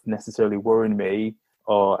stuff necessarily worrying me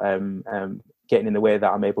or getting in the way,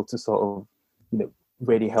 that I'm able to sort of,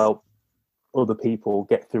 really help other people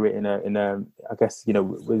get through it in a I guess,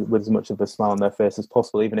 with as much of a smile on their face as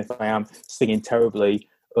possible, even if I am singing terribly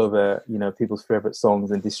over, people's favorite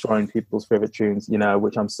songs and destroying people's favorite tunes,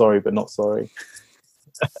 which I'm sorry, but not sorry.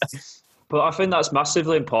 But I think that's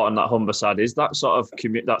massively important, that Humberside is that sort of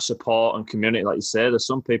that support and community. Like you say, there's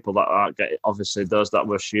some people that aren't getting, obviously those that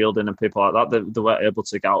were shielding and people like that, they weren't able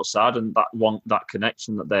to get outside, and that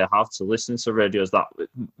connection that they have to listen to radio is that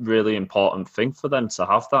really important thing for them to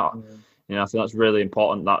have that. I think that's really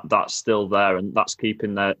important that that's still there, and that's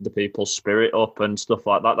keeping the people's spirit up and stuff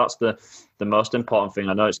like that. That's the most important thing.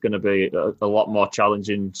 I know it's going to be a lot more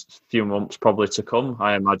challenging few months probably to come,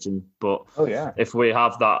 I imagine. But if we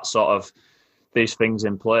have that sort of these things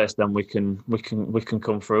in place, then we can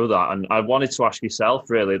come through that. And I wanted to ask yourself,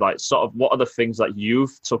 really, like, sort of, what are the things that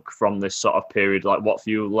you've took from this sort of period? Like, what have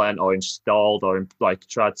you learned or installed or like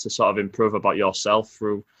tried to sort of improve about yourself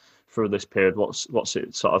through this period? What's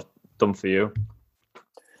it sort of done for you?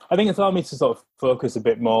 I think it's allowed me to sort of focus a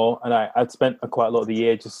bit more, and I'd spent quite a lot of the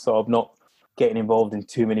year just sort of not getting involved in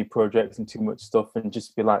too many projects and too much stuff, and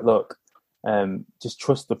just be like, look, just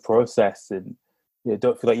trust the process, and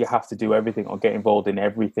don't feel like you have to do everything or get involved in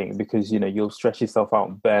everything, because you'll stress yourself out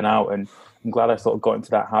and burn out. And I'm glad I sort of got into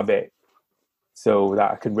that habit so that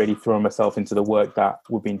I could really throw myself into the work that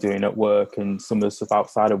we've been doing at work and some of the stuff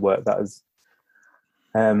outside of work that has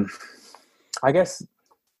I guess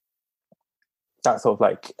that sort of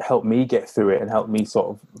like helped me get through it and helped me sort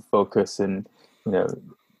of focus and, you know,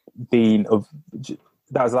 being of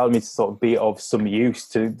that has allowed me to sort of be of some use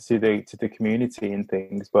to the community and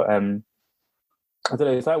things. But I don't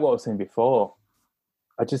know, it's like what I was saying before.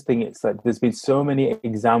 I just think it's like there's been so many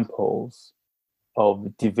examples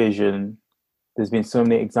of division. There's been so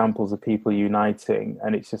many examples of people uniting,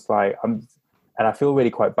 and it's just like and I feel really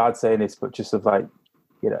quite bad saying this, but just of like,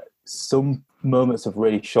 you know, some moments have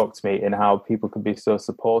really shocked me in how people can be so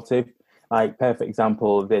supportive. Like, perfect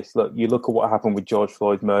example of this. Look, you look at what happened with George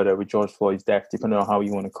Floyd's murder, with George Floyd's death, depending on how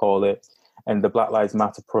you want to call it, and the Black Lives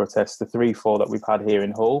Matter protests, the 3-4 that we've had here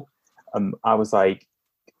in Hull. I was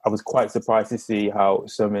quite surprised to see how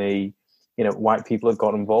so many, you know, white people have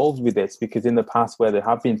got involved with this, because in the past where there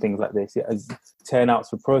have been things like this, it has turnouts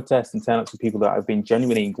for protests and turnouts for people that have been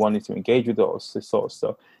genuinely wanting to engage with us, this sort of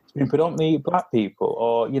stuff. It's been predominantly black people,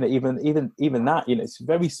 or, you know, even that, you know, it's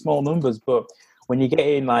very small numbers, but when you get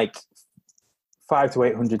in like 500 to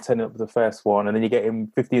 800 turning up to the first one, and then you get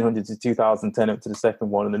in 1,500 to 2,000 turning up to the second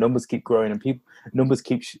one, and the numbers keep growing, and numbers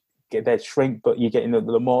keep get their shrink, but you're getting the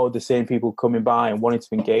more of the same people coming by and wanting to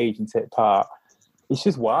engage and take part. It's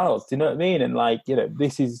just wild. Do you know what I mean? And like, you know,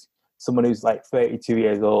 this is someone who's like 32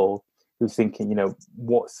 years old who's thinking, you know,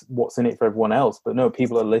 what's in it for everyone else? But no,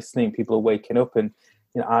 people are listening, people are waking up, and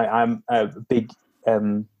you know, I'm a big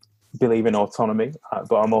believer in autonomy,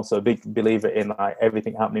 but I'm also a big believer in like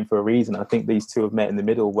everything happening for a reason. I think these two have met in the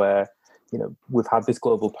middle, where, you know, we've had this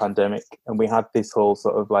global pandemic and we had this whole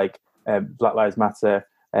sort of like Black Lives Matter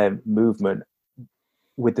movement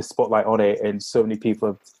with the spotlight on it, and so many people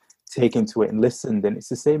have taken to it and listened. And it's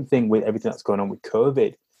the same thing with everything that's going on with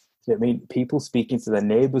COVID. You know what I mean? People speaking to their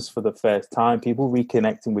neighbours for the first time, people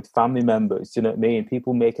reconnecting with family members, you know what I mean?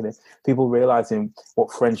 People realising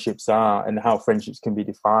what friendships are and how friendships can be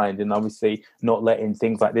defined, and obviously not letting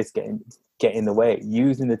things like this get in the way,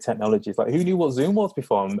 using the technologies. Like, who knew what Zoom was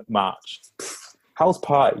before March? House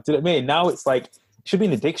party, do you know what I mean? Now it's like, it should be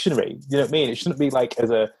in a dictionary, you know what I mean? It shouldn't be like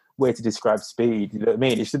as a way to describe speed, you know what I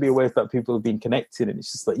mean? It should be a way that people have been connected, and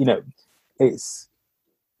it's just like, you know,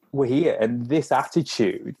 we're here, and this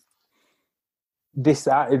attitude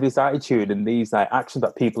and these like actions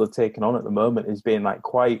that people have taken on at the moment is being like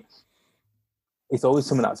it's always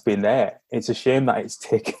something that's been there. It's a shame that it's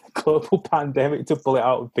taken a global pandemic to pull it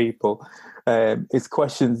out of people. It's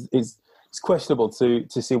questionable to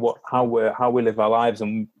see how we live our lives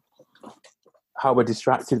and how we're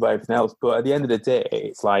distracted by everything else. But at the end of the day,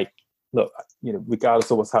 it's like, look, you know,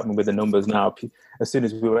 regardless of what's happening with the numbers now, as soon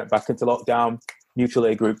as we went back into lockdown, mutual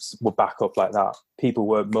aid groups were back up like that. People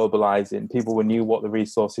were mobilizing. People knew what the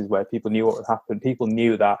resources were. People knew what would happen. People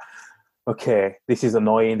knew that, okay, this is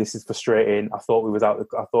annoying. This is frustrating. I thought we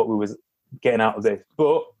was getting out of this,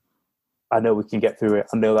 but I know we can get through it.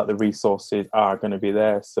 I know that the resources are going to be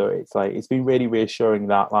there. So it's like, it's been really reassuring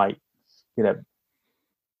that, like, you know,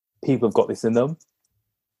 people have got this in them.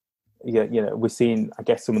 Yeah, you know, we're seeing, I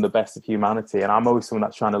guess, some of the best of humanity. And I'm always someone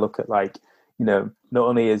that's trying to look at, like, you know, not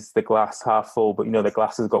only is the glass half full, but, you know, the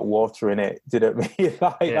glass has got water in it. Did it mean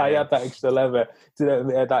I had that extra lever? Did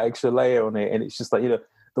it had that extra layer on it? And it's just like, you know,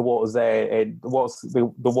 the water's there, and the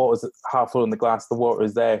water's half full in the glass. The water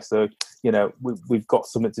is there, so, you know, we've got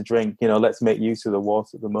something to drink. You know, let's make use of the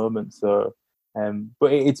water at the moment. So,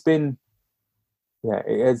 but it's been, yeah,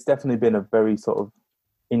 it has definitely been a very sort of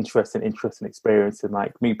interesting experience. And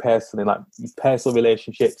like me personally, like personal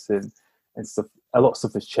relationships and stuff, a lot of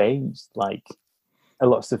stuff has changed. Like, a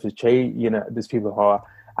lot of stuff has changed. You know, there's people who I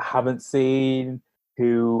haven't seen,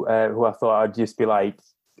 who I thought I'd just be like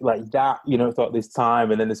that, you know, throughout this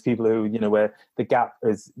time. And then there's people who, you know, where the gap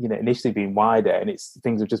has, you know, initially been wider, and it's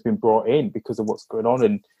things have just been brought in because of what's going on.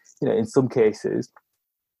 And, you know, in some cases,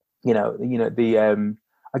 you know, the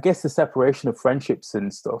I guess the separation of friendships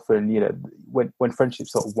and stuff, and, you know, when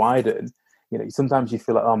friendships sort of widen, you know, sometimes you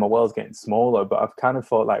feel like, oh, my world's getting smaller. But I've kind of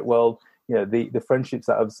thought like, well, you know, the friendships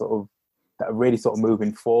that are really sort of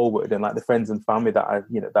moving forward, and like the friends and family that I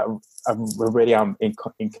really am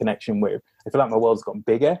in connection with, I feel like my world's gotten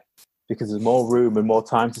bigger because there's more room and more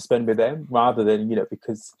time to spend with them, rather than, you know,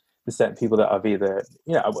 because there's certain people that I've either,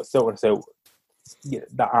 you know, I still want to say, you know,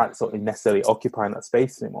 that aren't sort of necessarily occupying that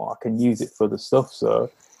space anymore. I can use it for other stuff. So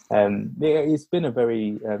yeah, it's been a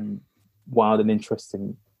very wild and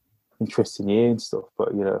interesting year and stuff.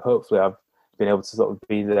 But, you know, hopefully I've been able to sort of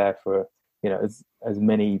be there for, you know, as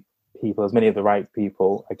many people, as many of the right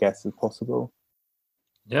people, I guess, as possible.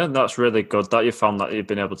 Yeah, that's really good that you found that you've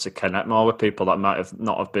been able to connect more with people that might have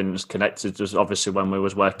not have been as connected as obviously when we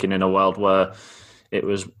was working in a world where it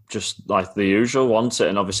was just like the usual, wasn't it?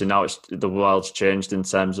 And obviously now the world's changed in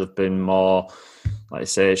terms of being more, like I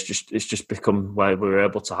say, it's just become where we're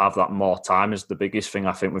able to have that more time is the biggest thing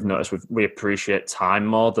I think we've noticed. We appreciate time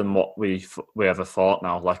more than what we ever thought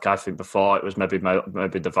now. Like I think before it was maybe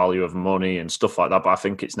the value of money and stuff like that, but I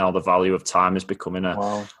think it's now the value of time is becoming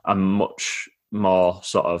a much more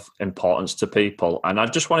sort of importance to people. And I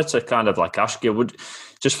just wanted to kind of like ask you,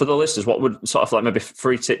 just for the listeners, what would sort of like maybe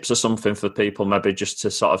 3 tips or something for people, maybe just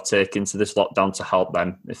to sort of take into this lockdown to help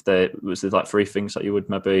them, if was there like 3 things that you would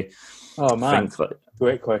maybe think that...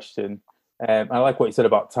 Great question. I like what you said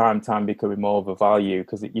about time becoming more of a value,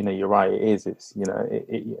 because you're right, it is. It's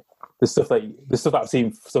the stuff that I've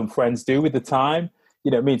seen some friends do with the time.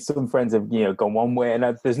 Some friends have gone one way,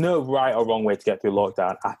 and there's no right or wrong way to get through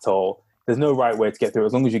lockdown at all. There's no right way to get through it,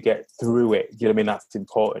 as long as you get through it. You know what I mean? That's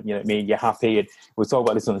important. You know what I mean? You're happy. And we talked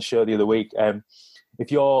about this on the show the other week.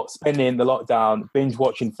 If you're spending the lockdown binge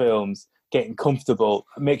watching films, getting comfortable,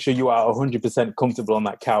 make sure you are 100% comfortable on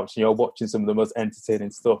that couch and you're watching some of the most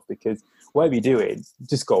entertaining stuff, because whatever you're doing,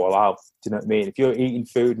 just go all out. Do you know what I mean? If you're eating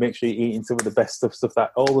food, make sure you're eating some of the best stuff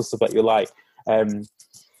that all the stuff that you like.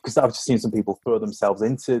 Because I've just seen some people throw themselves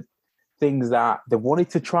into things that they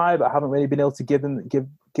wanted to try but haven't really been able to give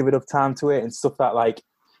enough time to it, and stuff that I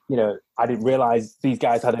didn't realize these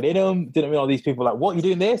guys had it in them. Didn't mean all these people like, what, are you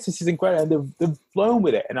doing this? This is incredible. And they've flown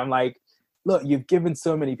with it. And I'm like, look, you've given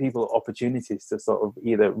so many people opportunities to sort of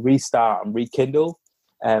either restart and rekindle,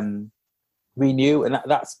 renew, and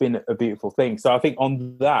that's been a beautiful thing. So I think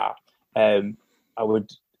on that, I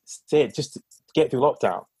would say just get through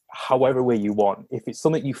lockdown however way you want. If it's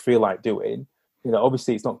something you feel like doing,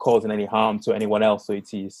 obviously it's not causing any harm to anyone else or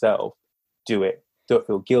to yourself, do it. Don't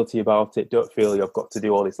feel guilty about it. Don't feel you've got to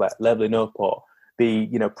do all this like leveling up or be,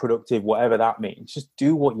 productive, whatever that means. Just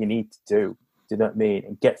do what you need to do. Do you know what I mean?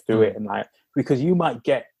 And get through it. And because you might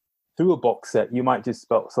get through a box set, you might just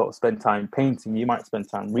sort of spend time painting, you might spend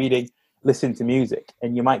time reading, listening to music,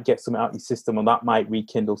 and you might get something out of your system, and that might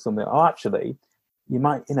rekindle something. Oh, actually, you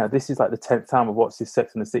might, this is like the 10th time I've watched this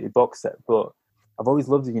Sex and the City box set, but I've always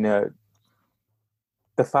loved,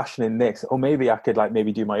 the fashion in this, or maybe I could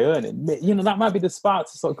maybe do my own. And, that might be the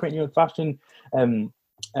spark to sort of create your own fashion,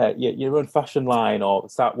 your own fashion line, or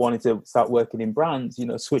start working in brands,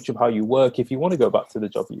 switch up how you work if you want to go back to the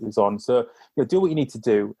job you was on. So, do what you need to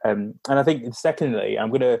do. And I think secondly, I'm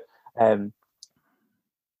going to,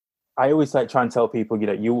 I always try and tell people,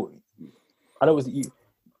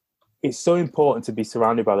 it's so important to be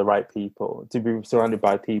surrounded by the right people, to be surrounded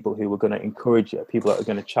by people who are going to encourage you, people that are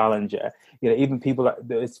going to challenge you, even people that,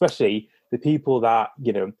 especially the people that,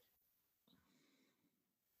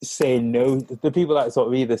 say no, the people that sort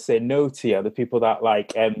of either say no to you, the people that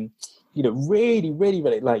really, really,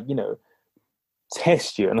 really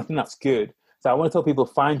test you. And I think that's good. So I want to tell people,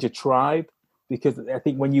 find your tribe, because I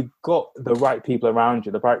think when you've got the right people around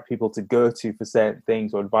you, the right people to go to for certain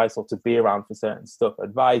things, or advice, or to be around for certain stuff,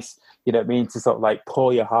 advice, to sort of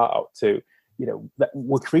pour your heart out to,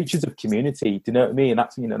 we're creatures of community. Do you know what I mean?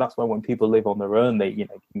 That's, that's why when people live on their own, they,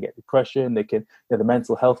 can get depression, they can, the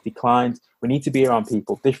mental health declines. We need to be around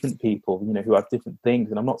people, different people, who have different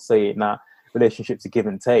things. And I'm not saying that relationships are give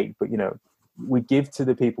and take, but, we give to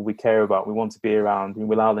the people we care about, we want to be around, and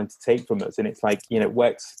we allow them to take from us. And it's it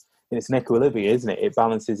works. And it's an equilibrium, isn't it? It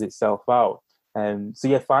balances itself out.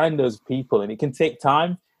 So find those people, and it can take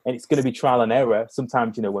time, and it's going to be trial and error.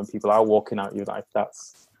 Sometimes, when people are walking out your life,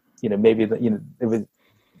 that's, maybe that, there was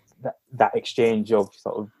that exchange of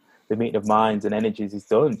sort of the meeting of minds and energies is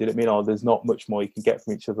done. Do you know what I mean? Or there's not much more you can get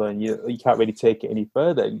from each other, and you can't really take it any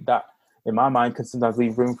further. That, in my mind, can sometimes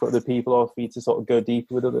leave room for other people, or for you to sort of go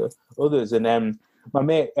deeper with others. And my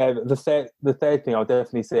mate, the third thing I'll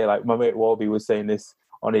definitely say, my mate Warby was saying this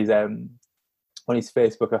on his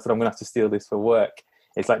Facebook. I said, I'm gonna have to steal this for work.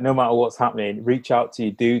 It's no matter what's happening, reach out to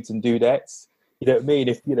your dudes and dudettes. You know what I mean?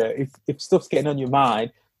 If stuff's getting on your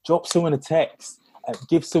mind, drop someone a text,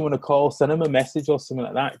 give someone a call, send them a message or something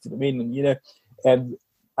like that. Do you know what I mean? And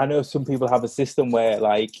I know some people have a system where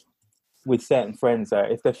with certain friends,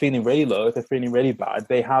 if they're feeling really low, if they're feeling really bad,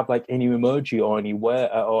 they have any emoji or any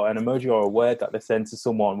word, or an emoji or a word that they send to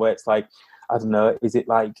someone where it's I don't know, is it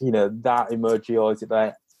that emoji, or is it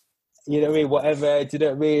you know what I mean, whatever, do you know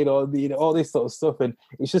what I mean, or all this sort of stuff. And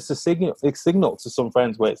it's just a signal to some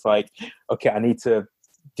friends where it's okay, I need to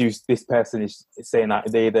do, this person is saying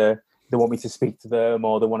that they want me to speak to them,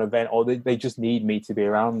 or they want to vent, or they just need me to be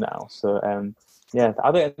around now. So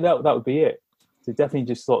I think that would be it. So definitely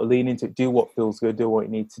just sort of lean into it, do what feels good, do what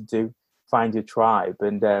you need to do, find your tribe,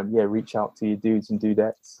 and reach out to your dudes and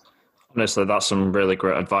dudettes. Honestly, that's some really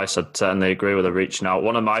great advice. I'd certainly agree with the reaching out.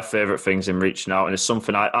 One of my favourite things in reaching out, and it's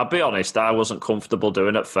something I'll be honest, I wasn't comfortable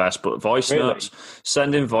doing at first, but voice Really? notes,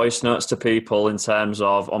 sending voice notes to people in terms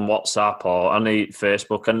of on WhatsApp or on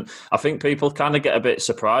Facebook. And I think people kind of get a bit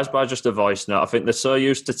surprised by just a voice note. I think they're so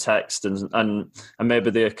used to text and maybe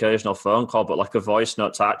the occasional phone call, but like a voice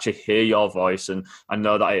note to actually hear your voice and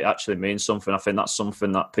know that it actually means something. I think that's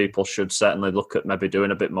something that people should certainly look at maybe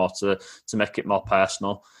doing a bit more to make it more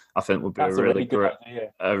personal. I think would be That's a really good great,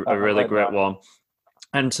 idea. a really like great that. one.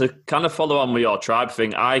 And to kind of follow on with your tribe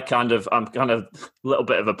thing, I'm kind of a little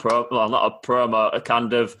bit of a not a promo, a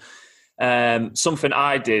kind of something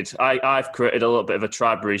I did. I've created a little bit of a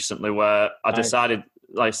tribe recently where I Nice. decided,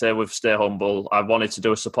 like I say, with Stay Humble, I wanted to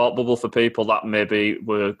do a support bubble for people that maybe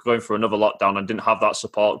were going through another lockdown and didn't have that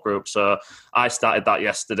support group. So I started that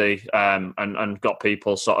yesterday and got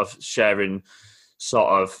people sort of sharing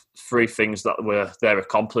sort of three things that were their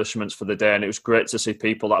accomplishments for the day. And it was great to see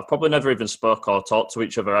people that have probably never even spoke or talked to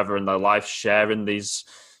each other ever in their life sharing these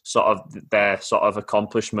sort of their sort of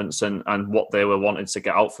accomplishments and what they were wanting to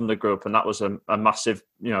get out from the group. And that was a massive,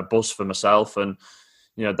 buzz for myself. And,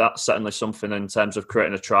 that's certainly something in terms of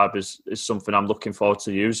creating a tribe is something I'm looking forward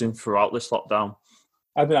to using throughout this lockdown.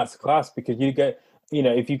 I think that's class because you get,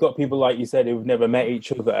 if you've got people like you said who've never met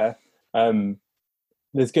each other,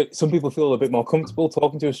 some people feel a bit more comfortable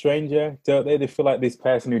talking to a stranger, don't they? They feel like this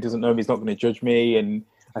person who doesn't know me is not going to judge me, and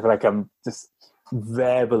I feel like I'm just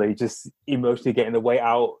verbally, just emotionally getting the weight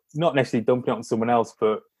out, not necessarily dumping it on someone else,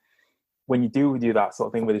 but when you do that sort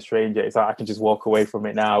of thing with a stranger, it's like I can just walk away from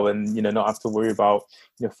it now and not have to worry about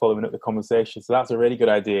following up the conversation. So that's a really good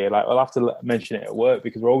idea. Like I'll have to mention it at work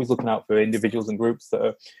because we're always looking out for individuals and groups that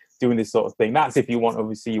are doing this sort of thing. That's if you want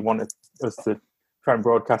us to try and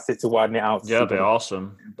broadcast it to widen it out. Yeah, that'd be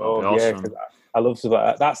awesome. Yeah, because I love stuff like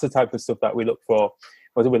that. That's the type of stuff that we look for.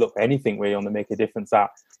 Whether we look for anything really on to make a difference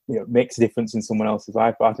that makes a difference in someone else's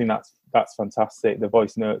life. But I think that's fantastic. The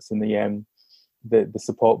voice notes and the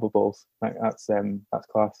support bubbles, like that's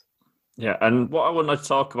class. Yeah, and what I want to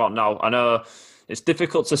talk about now, I know it's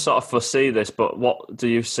difficult to sort of foresee this, but what do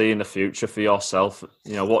you see in the future for yourself?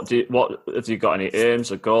 What have you got any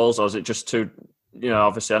aims or goals, or is it just too?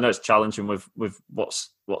 Obviously, I know it's challenging with what's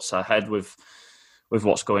ahead with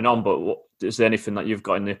what's going on, but is there anything that you've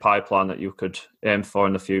got in the pipeline that you could aim for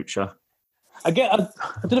in the future? I don't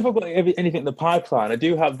know if I've got anything in the pipeline. I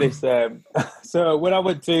do have this. So when I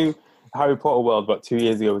went to Harry Potter World about 2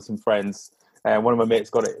 years ago with some friends, one of my mates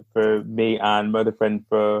got it for me and my other friend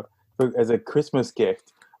for as a Christmas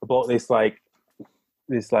gift. I bought this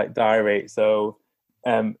diary. So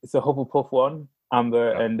it's a Hufflepuff one.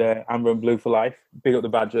 Amber and blue for life. Big up the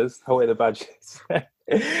Badgers. Away the Badgers.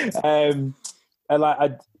 And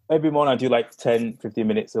every morning I do 10, 15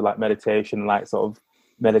 minutes of meditation, sort of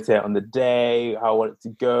meditate on the day, how I want it to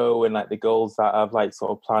go, and the goals that I've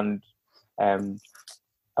sort of planned.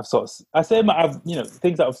 I've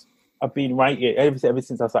things that I've been writing ever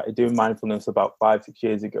since I started doing mindfulness about 5-6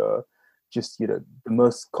 years ago. Just the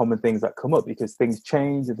most common things that come up because things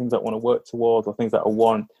change and things I want to work towards or things that I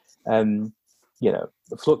want.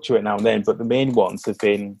 Fluctuate now and then, but the main ones have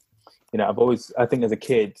been, I think as a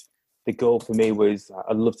kid, the goal for me was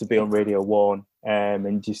I'd love to be on Radio 1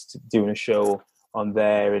 and just doing a show on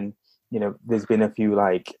there. And, there's been a few,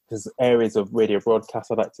 there's areas of radio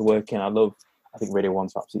broadcast I'd like to work in. I think Radio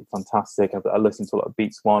 1's absolutely fantastic. I listen to a lot of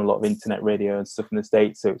Beats One, a lot of internet radio and stuff in the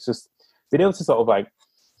States. So it's just being able to sort of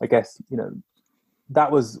I guess,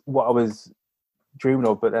 that was what I was dreaming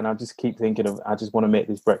of, but then I just keep thinking of I just want to make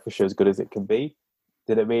this breakfast show as good as it can be.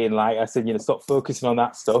 Did it mean I said, stop focusing on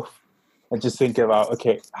that stuff and just think about,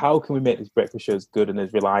 okay, how can we make this breakfast show as good and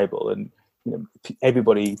as reliable? And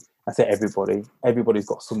everybody's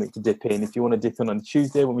got something to dip in. If you want to dip in on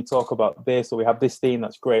Tuesday when we talk about this, or we have this theme,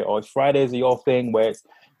 that's great. Or if Fridays are your thing where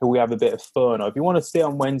we have a bit of fun, or if you want to stay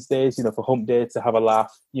on Wednesdays, for Hump Day to have a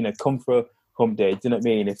laugh, come for Hump Day. Do you know what I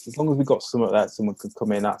mean? As long as we've got some of that, someone could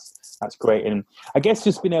come in. That's great. And I guess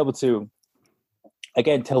just being able to,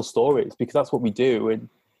 again, tell stories because that's what we do. And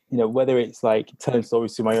whether it's telling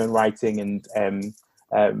stories through my own writing and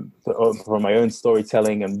from my own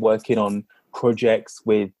storytelling and working on projects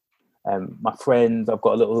with my friends. I've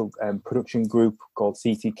got a little production group called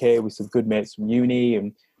CTK with some good mates from uni,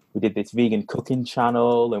 and we did this vegan cooking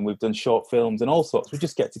channel, and we've done short films and all sorts. We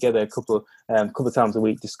just get together a couple of times a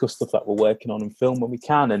week, discuss stuff that we're working on and film when we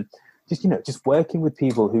can, and just working with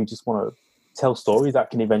people who just want to tell stories that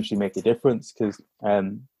can eventually make a difference. Because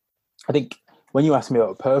I think when you asked me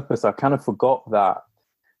about purpose, I kind of forgot that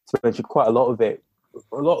to mention quite a lot of it.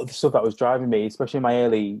 A lot of the stuff that was driving me, especially in my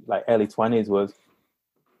early 20s, was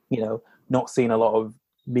not seeing a lot of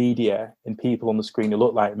media and people on the screen who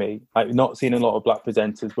look like me. Like not seeing a lot of black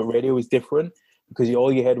presenters, but radio is different because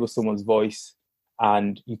all you heard was someone's voice,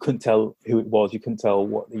 and you couldn't tell who it was. You couldn't tell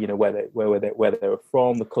what where they were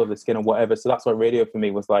from, the color of the skin, or whatever. So that's why radio for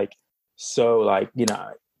me was like so like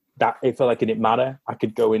that it felt like it didn't matter. I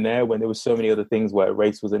could go in there when there was so many other things where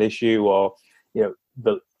race was an issue, or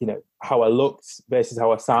how I looked versus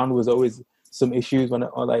how I sound was always some issues when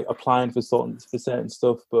I like applying for certain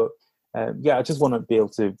stuff. But I just want to be able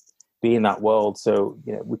to be in that world, so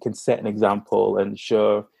we can set an example and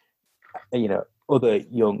show other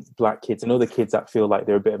young black kids and other kids that feel like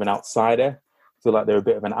they're a bit of an outsider, feel like they're a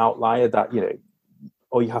bit of an outlier, that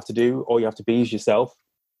all you have to be is yourself,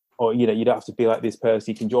 or you don't have to be like this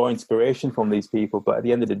person. You can draw inspiration from these people, but at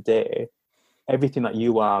the end of the day, everything that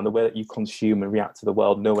you are and the way that you consume and react to the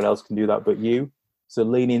world, no one else can do that but you. So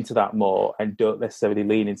lean into that more, and don't necessarily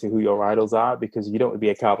lean into who your idols are, because you don't want to be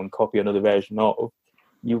a carbon copy, another version of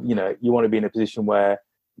you. You want to be in a position where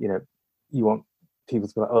you want people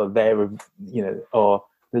to be like, oh, or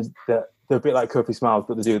they're a bit like Kofi Smiles,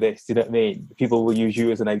 but they do this. You know what I mean? People will use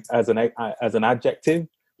you as an adjective,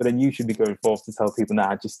 but then you should be going forth to tell people,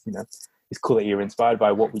 nah, just it's cool that you're inspired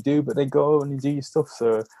by what we do, but then go and you do your stuff.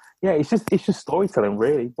 So yeah, it's just storytelling,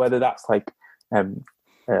 really. Whether that's like I don't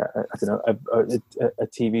know, a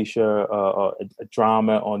TV show or a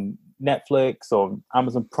drama on Netflix or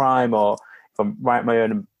Amazon Prime, or if I'm writing my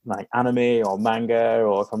own like anime or manga,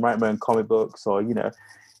 or if I'm writing my own comic books, or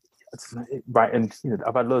writing.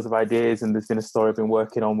 I've had loads of ideas, and there's been a story I've been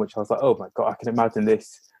working on which I was like, oh my god, I can imagine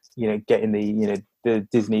this, getting the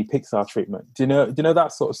Disney Pixar treatment. Do you know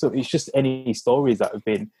that sort of stuff? It's just any stories that have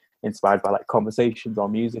been inspired by like conversations or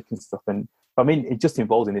music and stuff. And I mean, it just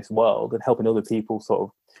involves in this world and helping other people sort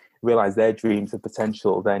of realize their dreams and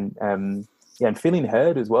potential. Then and feeling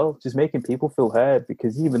heard as well, just making people feel heard,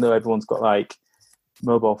 because even though everyone's got like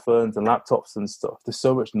mobile phones and laptops and stuff, there's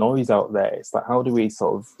so much noise out there. It's like, how do we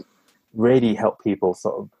sort of really help people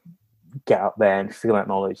sort of get out there and feel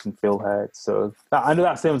acknowledged and feel heard? So I know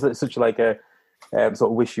that sounds like such like a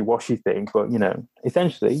sort of wishy-washy thing, but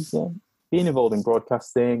essentially, being involved in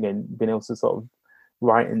broadcasting and being able to sort of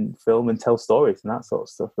write and film and tell stories and that sort of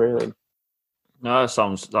stuff, really. No, that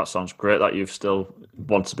sounds great that you've still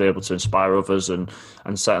want to be able to inspire others, and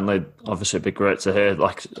certainly, obviously, it'd be great to hear,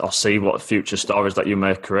 like, I'll see what future stories that you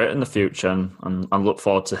may create in the future, and look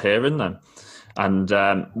forward to hearing them. And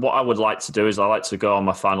what I would like to do is I like to go on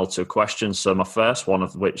my final two questions. So my first one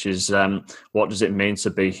of which is, what does it mean to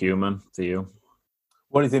be human for you?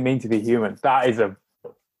 What does it mean to be human? That is a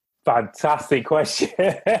fantastic question.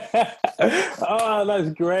 Oh,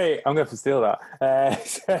 that's great. I'm going to steal that.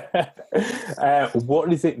 What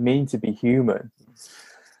does it mean to be human?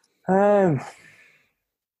 I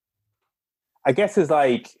guess it's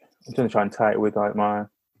like, I'm going to try and tie it with like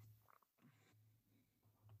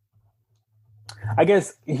I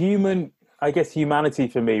guess humanity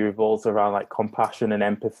for me revolves around like compassion and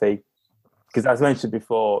empathy. Because as mentioned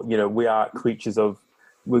before, we're creatures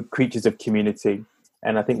of community.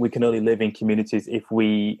 And I think we can only live in communities if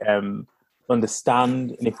we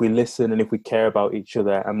understand, and if we listen, and if we care about each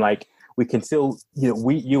other. And like, we can still,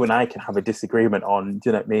 you and I can have a disagreement on, do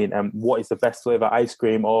you know what I mean? What is the best flavor ice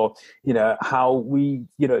cream, or, how we,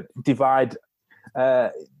 divide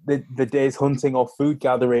the day's hunting or food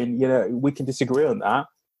gathering. We can disagree on that,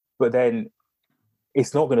 but then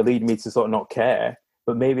it's not going to lead me to sort of not care.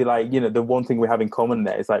 But maybe like, the one thing we have in common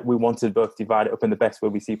there is like, we want to both divide it up in the best way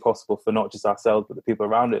we see possible for not just ourselves, but the people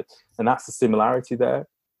around us. And that's the similarity there.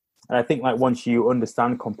 And I think like, once you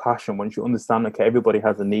understand compassion, once you understand, okay, everybody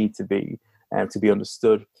has a need to be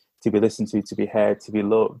understood, to be listened to be heard, to be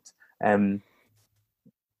loved. I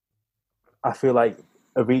feel like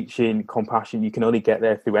reaching compassion, you can only get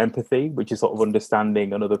there through empathy, which is sort of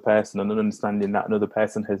understanding another person and understanding that another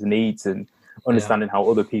person has needs, and understanding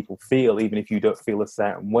how other people feel, even if you don't feel a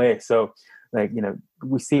certain way. So like,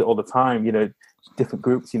 we see it all the time, different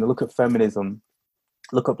groups, look at feminism,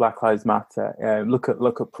 look at Black Lives Matter, look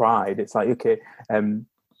at Pride. It's like, okay,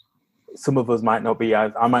 some of us I might not be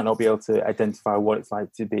able to identify what it's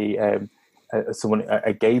like to be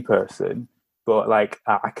a gay person, but like,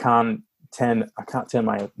 I can't turn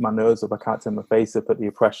my nose up, I can't turn my face up at the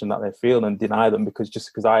oppression that they feel and deny them because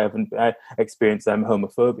I haven't experienced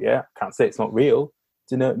homophobia. I can't say it's not real.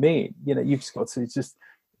 Do you know what I mean? You've just got to just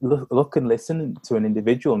look and listen to an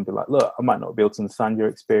individual and be like, look, I might not be able to understand your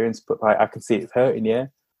experience, but like, I can see it's hurting you.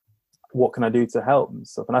 What can I do to help and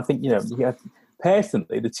stuff? And I think,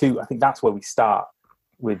 personally, the two, I think that's where we start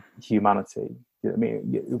with humanity. You know what I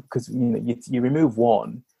mean? Because you remove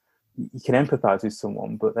one, you can empathize with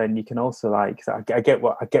someone, but then you can also like, I get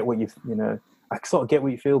what you I sort of get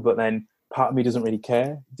what you feel, but then part of me doesn't really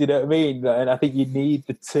care. Do you know what I mean? And I think you need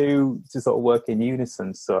the two to sort of work in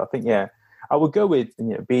unison. So I think, yeah, I would go with, you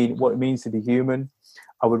know, being what it means to be human.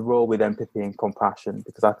 I would roll with empathy and compassion,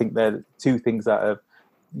 because I think they're two things that have,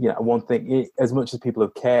 you know, one thing, as much as people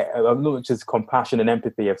have cared, as much as compassion and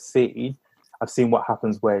empathy I've seen what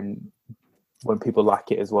happens when people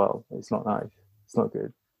lack it as well. It's not nice. It's not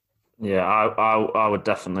good. Yeah, I would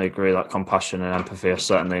definitely agree that compassion and empathy are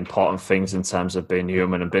certainly important things in terms of being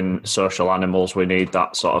human and being social animals. We need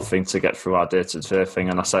that sort of thing to get through our day-to-day thing,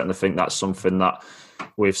 and I certainly think that's something that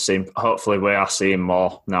we've seen. Hopefully, we are seeing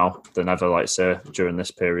more now than ever, like say during this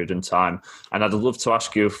period in time. And I'd love to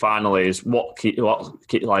ask you finally: is what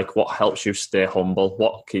helps you stay humble?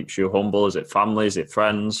 What keeps you humble? Is it family? Is it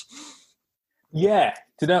friends? Yeah,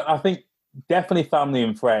 I think definitely family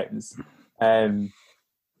and friends.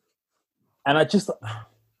 And I just,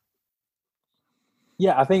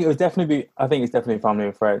 yeah, I think it's definitely family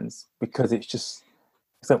and friends, because it's just,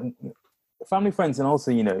 so family, friends, and also,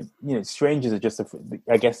 you know, strangers are just,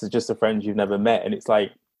 I guess, it's just a friend you've never met. And it's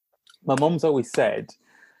like, my mom's always said,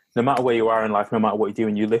 no matter where you are in life, no matter what you do,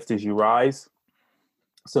 and you lift as you rise.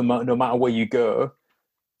 So no matter where you go,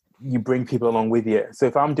 you bring people along with you. So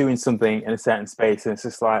if I'm doing something in a certain space, and it's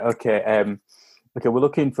just like, okay, we're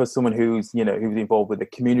looking for someone who's involved with the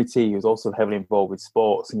community, who's also heavily involved with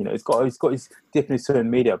sports. And, he's got his dip in social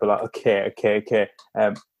media, but like, okay.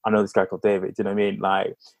 I know this guy called David. Do you know what I mean?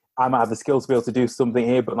 Like, I might have the skills to be able to do something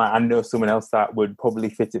here, but like, I know someone else that would probably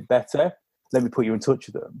fit it better. Let me put you in touch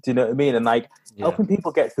with them. Do you know what I mean? And like, helping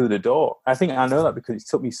people get through the door. I think I know that because it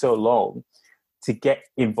took me so long to get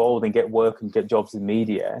involved and get work and get jobs in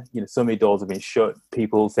media. So many doors have been shut.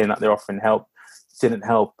 People saying that they're offering help didn't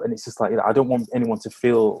help, and it's just like, I don't want anyone to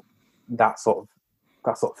feel that sort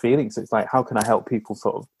of feeling. So it's like, how can I help people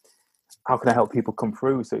come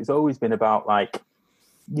through? So it's always been about like,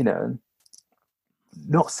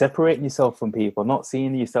 not separating yourself from people, not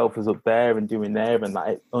seeing yourself as up there and doing there, and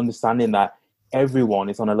like understanding that everyone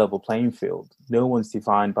is on a level playing field. No one's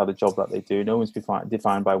defined by the job that they do. No one's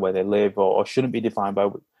defined by where they live, or shouldn't be defined by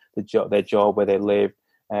their job, where they live.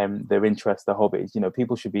 Their interests, their hobbies.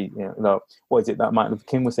 People should be, what is it that Martin Luther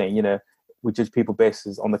King was saying? We judge people based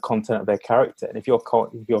on the content of their character. And if your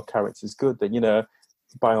character is good, then,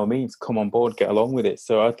 by all means, come on board, get along with it.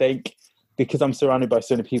 So I think because I'm surrounded by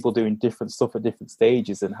so many people doing different stuff at different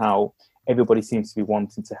stages, and how everybody seems to be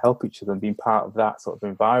wanting to help each other and being part of that sort of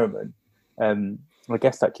environment, I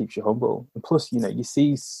guess that keeps you humble. And plus, you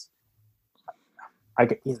see,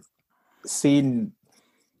 seeing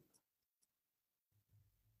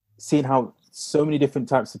how so many different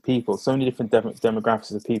types of people, so many different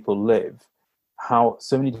demographics of people live, how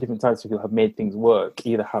so many different types of people have made things work,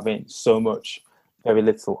 either having so much, very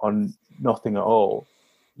little, or nothing at all,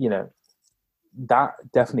 that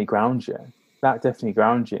definitely grounds you. That definitely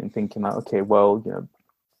grounds you in thinking like, okay, well,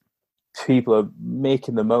 people are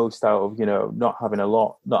making the most out of, not having a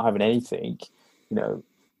lot, not having anything.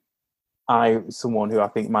 Someone who I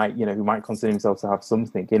think might, who might consider himself to have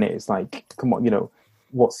something in it, it's like, come on,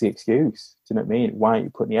 what's the excuse? Do you know what I mean? Why aren't you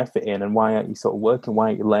putting the effort in, and why aren't you sort of working? Why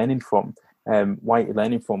aren't you learning from? Why aren't you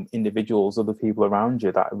learning from individuals, other people around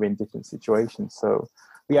you that are in different situations? So,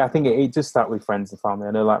 yeah, I think it just starts with friends and family.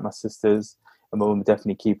 I know, like, my sisters and my mum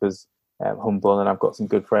definitely keep us humble, and I've got some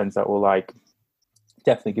good friends that will like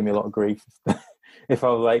definitely give me a lot of grief if I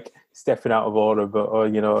was like stepping out of order, but or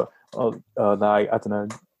like, I don't know,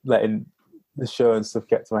 letting the show and stuff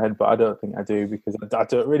get to my head. But I don't think I do, because I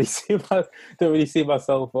don't really see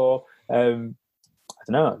myself, or I don't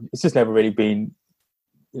know, it's just never really been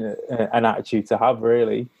an attitude to have,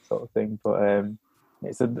 really, sort of thing. But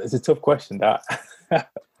it's a tough question, that.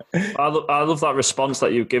 I love that response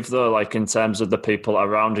that you give, though, like in terms of the people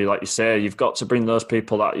around you. Like you say, you've got to bring those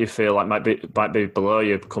people that you feel like might be below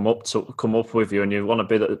you come up with you, and you want to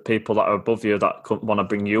be the people that are above you that want to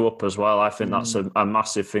bring you up as well. I think that's a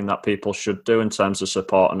massive thing that people should do in terms of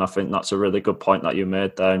support, and I think that's a really good point that you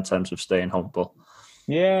made there in terms of staying humble.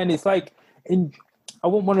 Yeah, and it's like, I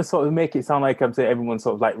wouldn't want to sort of make it sound like I'm saying everyone's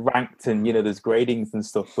sort of like ranked and there's gradings and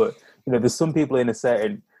stuff, but there's some people in a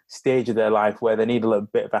certain stage of their life where they need a little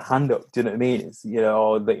bit of a hand up. Do you know what I mean? It's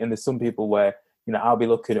and there's some people where I'll be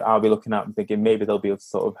looking out and thinking maybe they'll be able to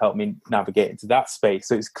sort of help me navigate into that space.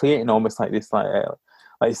 So it's creating almost like this like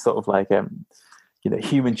sort of like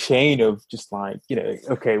human chain of just like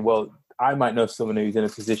okay, well, I might know someone who's in a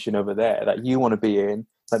position over there that you want to be in.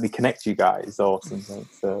 Let me connect you guys or something.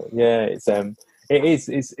 So yeah,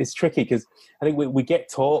 it's tricky, because I think we get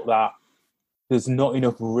taught that there's not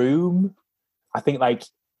enough room. I think like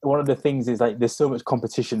one of the things is like there's so much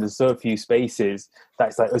competition, there's so few spaces that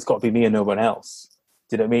it's like it's got to be me and no one else.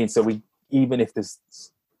 Do you know what I mean? So even if there's,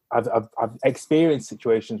 I've experienced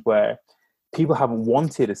situations where people haven't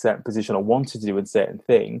wanted a certain position or wanted to do a certain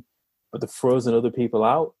thing, but they've frozen other people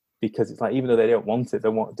out because it's like even though they don't want it, they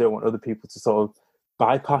don't want other people to sort of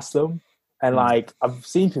bypass them. And like I've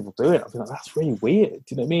seen people do it, I've been like, that's really weird. Do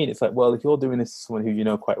you know what I mean? It's like, well, if you're doing this to someone who you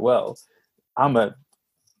know quite well, I'm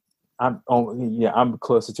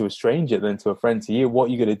closer to a stranger than to a friend to you. What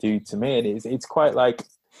are you going to do to me? And it's quite like,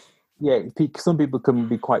 yeah, some people can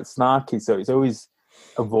be quite snarky. So it's always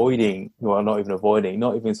avoiding, well, not even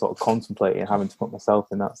sort of contemplating having to put myself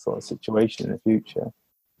in that sort of situation in the future.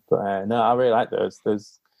 But no, I really like those.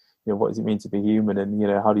 What does it mean to be human, and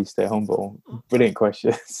how do you stay humble? Brilliant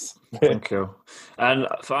questions. Thank you. And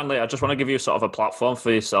finally, I just want to give you sort of a platform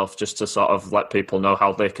for yourself, just to sort of let people know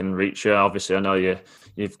how they can reach you. Obviously, I know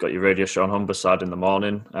you've got your radio show on Humberside in the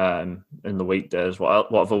morning, in the weekdays.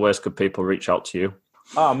 What other ways could people reach out to you?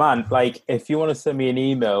 Oh man, like if you want to send me an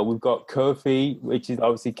email, we've got Kofi, which is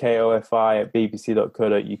obviously KOFI at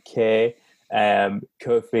bbc.co.uk,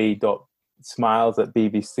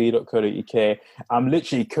 Kofi.smiles@bbc.co.uk. I'm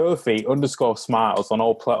literally Kofi_smiles on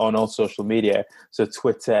all social media. So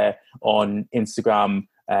Twitter, on Instagram,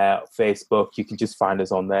 Facebook, you can just find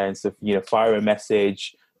us on there. And so, fire a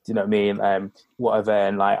message, do you know what I mean? Whatever.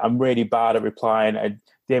 And like, I'm really bad at replying.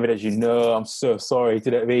 David, as you know, I'm so sorry, do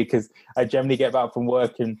you know what I mean? Because I generally get back from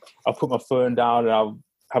work and I'll put my phone down and I'll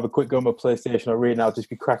have a quick go on my PlayStation or read, and I'll just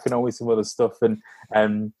be cracking on with some other stuff. And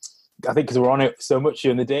I think because we're on it so much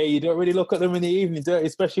during the day, you don't really look at them in the evening, do you?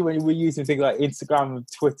 Especially when we're using things like Instagram and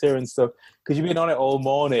Twitter and stuff, because you've been on it all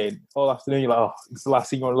morning, all afternoon. You're like, oh, it's the last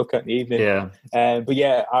thing you want to look at in the evening. Yeah. But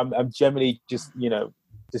yeah, I'm generally just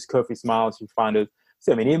Kofi Smiles. You find us,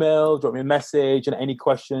 send me an email, drop me a message, and any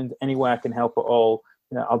questions, anywhere I can help at all.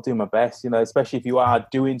 I'll do my best. Especially if you are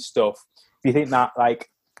doing stuff. If you think that, like,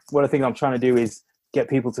 one of the things I'm trying to do is get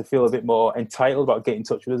people to feel a bit more entitled about getting in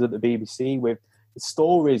touch with us at the BBC with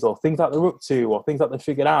stories or things that they're up to or things that they've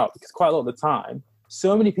figured out, because quite a lot of the time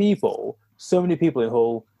so many people in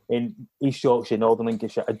Hull, in East Yorkshire, Northern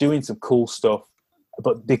Lincolnshire are doing some cool stuff,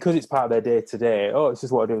 but because it's part of their day to day, it's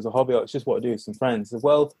just what I do as a hobby, or it's just what I do with some friends.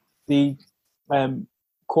 Well, the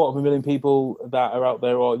 250,000 people that are out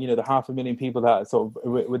there, or the 500,000 people that are sort of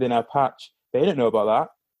within our patch, they don't know about that.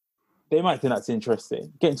 They might think that's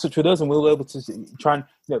interesting. Get in touch with us and we'll be able to try and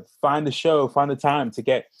find the time to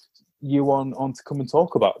get you on to come and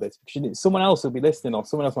talk about this, because someone else will be listening, or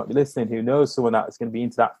someone else might be listening who knows someone that's going to be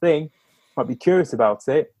into that thing, might be curious about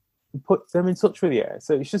it, and put them in touch with you.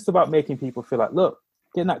 So it's just about making people feel like, look,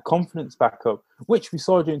 getting that confidence back up, which we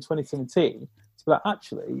saw during 2017, to be like,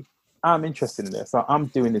 actually, I'm interested in this, I'm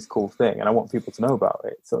doing this cool thing, and I want people to know about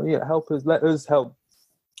it. So yeah, let us help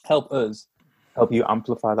you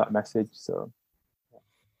amplify that message. So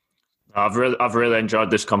I've really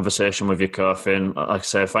enjoyed this conversation with you, Kofi, and like I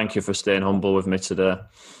say, thank you for staying humble with me today.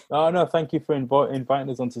 Oh no, thank you for inviting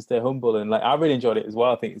us on to Stay Humble, and like I really enjoyed it as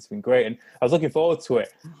well. I think it's been great, and I was looking forward to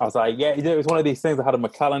it. I was like, yeah, it was one of these things I had on my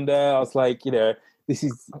calendar. I was like,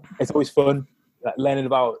 it's always fun, like, learning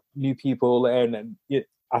about new people, and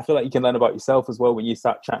I feel like you can learn about yourself as well when you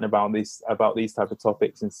start chatting about these type of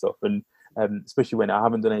topics and stuff, and especially when I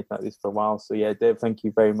haven't done anything like this for a while. So yeah, Dave, thank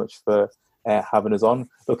you very much for having us on.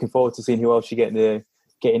 Looking forward to seeing who else you getting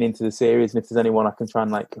into the series, and if there's anyone I can try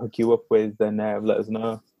and like hook you up with, then let us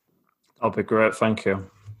know. That'll be great. Thank you.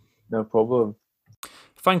 No problem.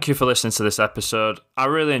 Thank you for listening to this episode. I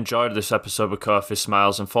really enjoyed this episode with Kofi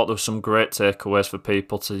Smiles and thought there were some great takeaways for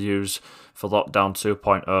people to use for Lockdown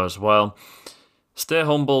 2.0 as well. Stay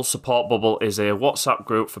Humble Support Bubble is a WhatsApp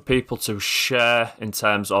group for people to share in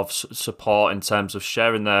terms of support, in terms of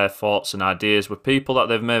sharing their thoughts and ideas with people that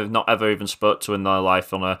they've maybe not ever even spoke to in their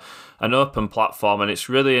life on an open platform. And it's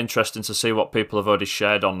really interesting to see what people have already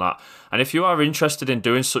shared on that. And if you are interested in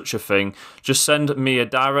doing such a thing, just send me a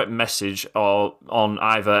direct message or on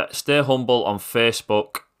either Stay Humble on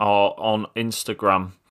Facebook or on Instagram.